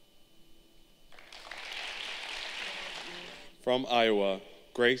 From Iowa,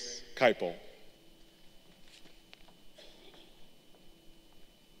 Grace Keipel.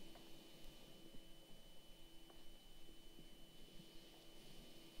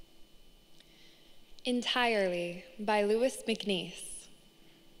 Entirely, by Louis McNeese.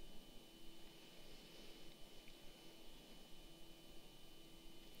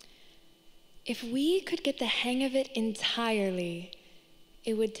 If we could get the hang of it entirely,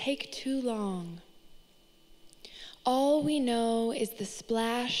 it would take too long. All we know is the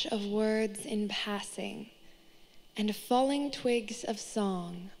splash of words in passing and falling twigs of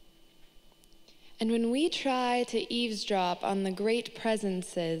song. And when we try to eavesdrop on the great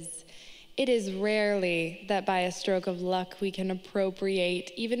presences, it is rarely that by a stroke of luck we can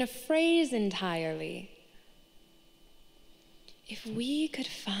appropriate even a phrase entirely. If we could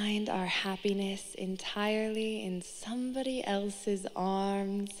find our happiness entirely in somebody else's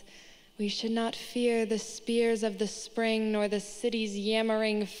arms, we should not fear the spears of the spring nor the city's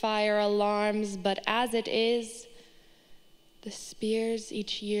yammering fire alarms, but as it is, the spears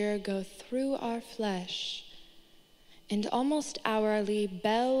each year go through our flesh, and almost hourly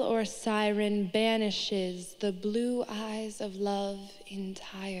bell or siren banishes the blue eyes of love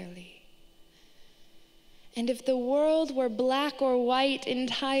entirely. And if the world were black or white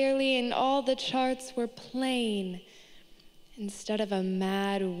entirely and all the charts were plain, instead of a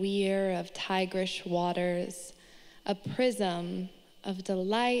mad weir of tigerish waters, a prism of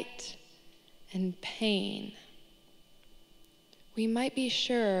delight and pain, we might be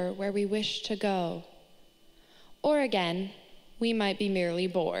sure where we wish to go. Or again, we might be merely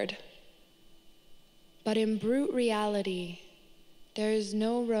bored. But in brute reality, there is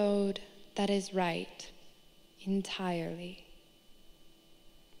no road that is right entirely.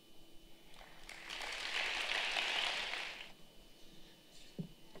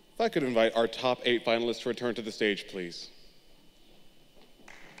 If I could invite our top 8 finalists to return to the stage, please.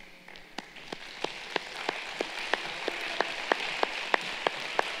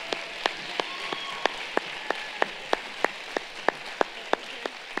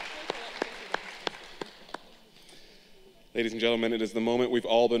 Ladies and gentlemen, it is the moment we've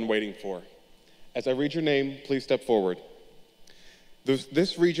all been waiting for. As I read your name, please step forward.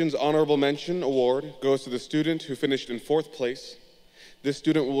 This region's honorable mention award goes to the student who finished in 4th place. This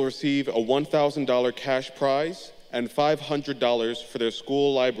student will receive a $1,000 cash prize and $500 for their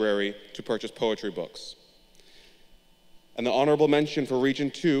school library to purchase poetry books. And the honorable mention for Region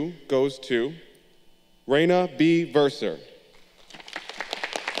 2 goes to Raina B. Verser.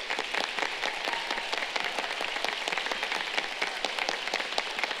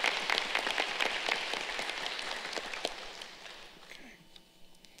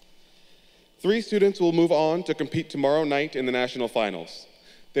 Three students will move on to compete tomorrow night in the national finals.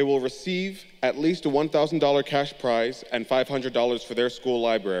 They will receive at least a $1,000 cash prize and $500 for their school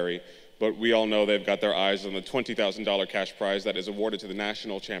library, but we all know they've got their eyes on the $20,000 cash prize that is awarded to the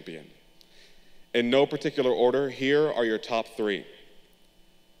national champion. In no particular order, here are your top 3.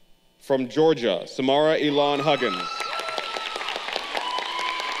 From Georgia, Samara, Elán, Huggins.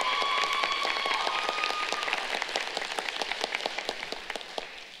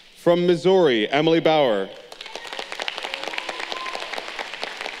 From Missouri, Emily Bauer.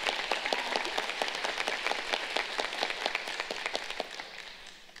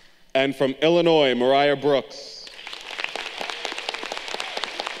 And from Illinois, Mariah Brooks.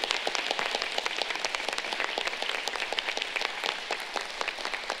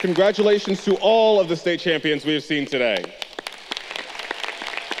 Congratulations to all of the state champions we have seen today.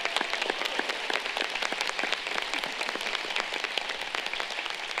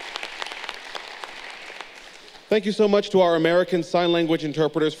 Thank you so much to our American Sign Language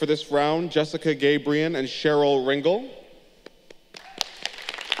interpreters for this round, Jessica Gabriel and Cheryl Ringel.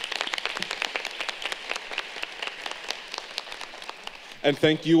 And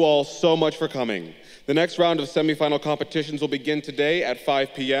thank you all so much for coming. The next round of semifinal competitions will begin today at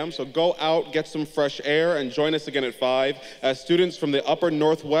 5 p.m., so go out, get some fresh air, and join us again at 5 as students from the upper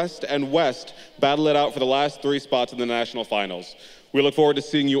Northwest and West battle it out for the last 3 spots in the national finals. We look forward to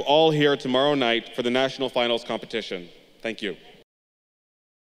seeing you all here tomorrow night for the national finals competition. Thank you.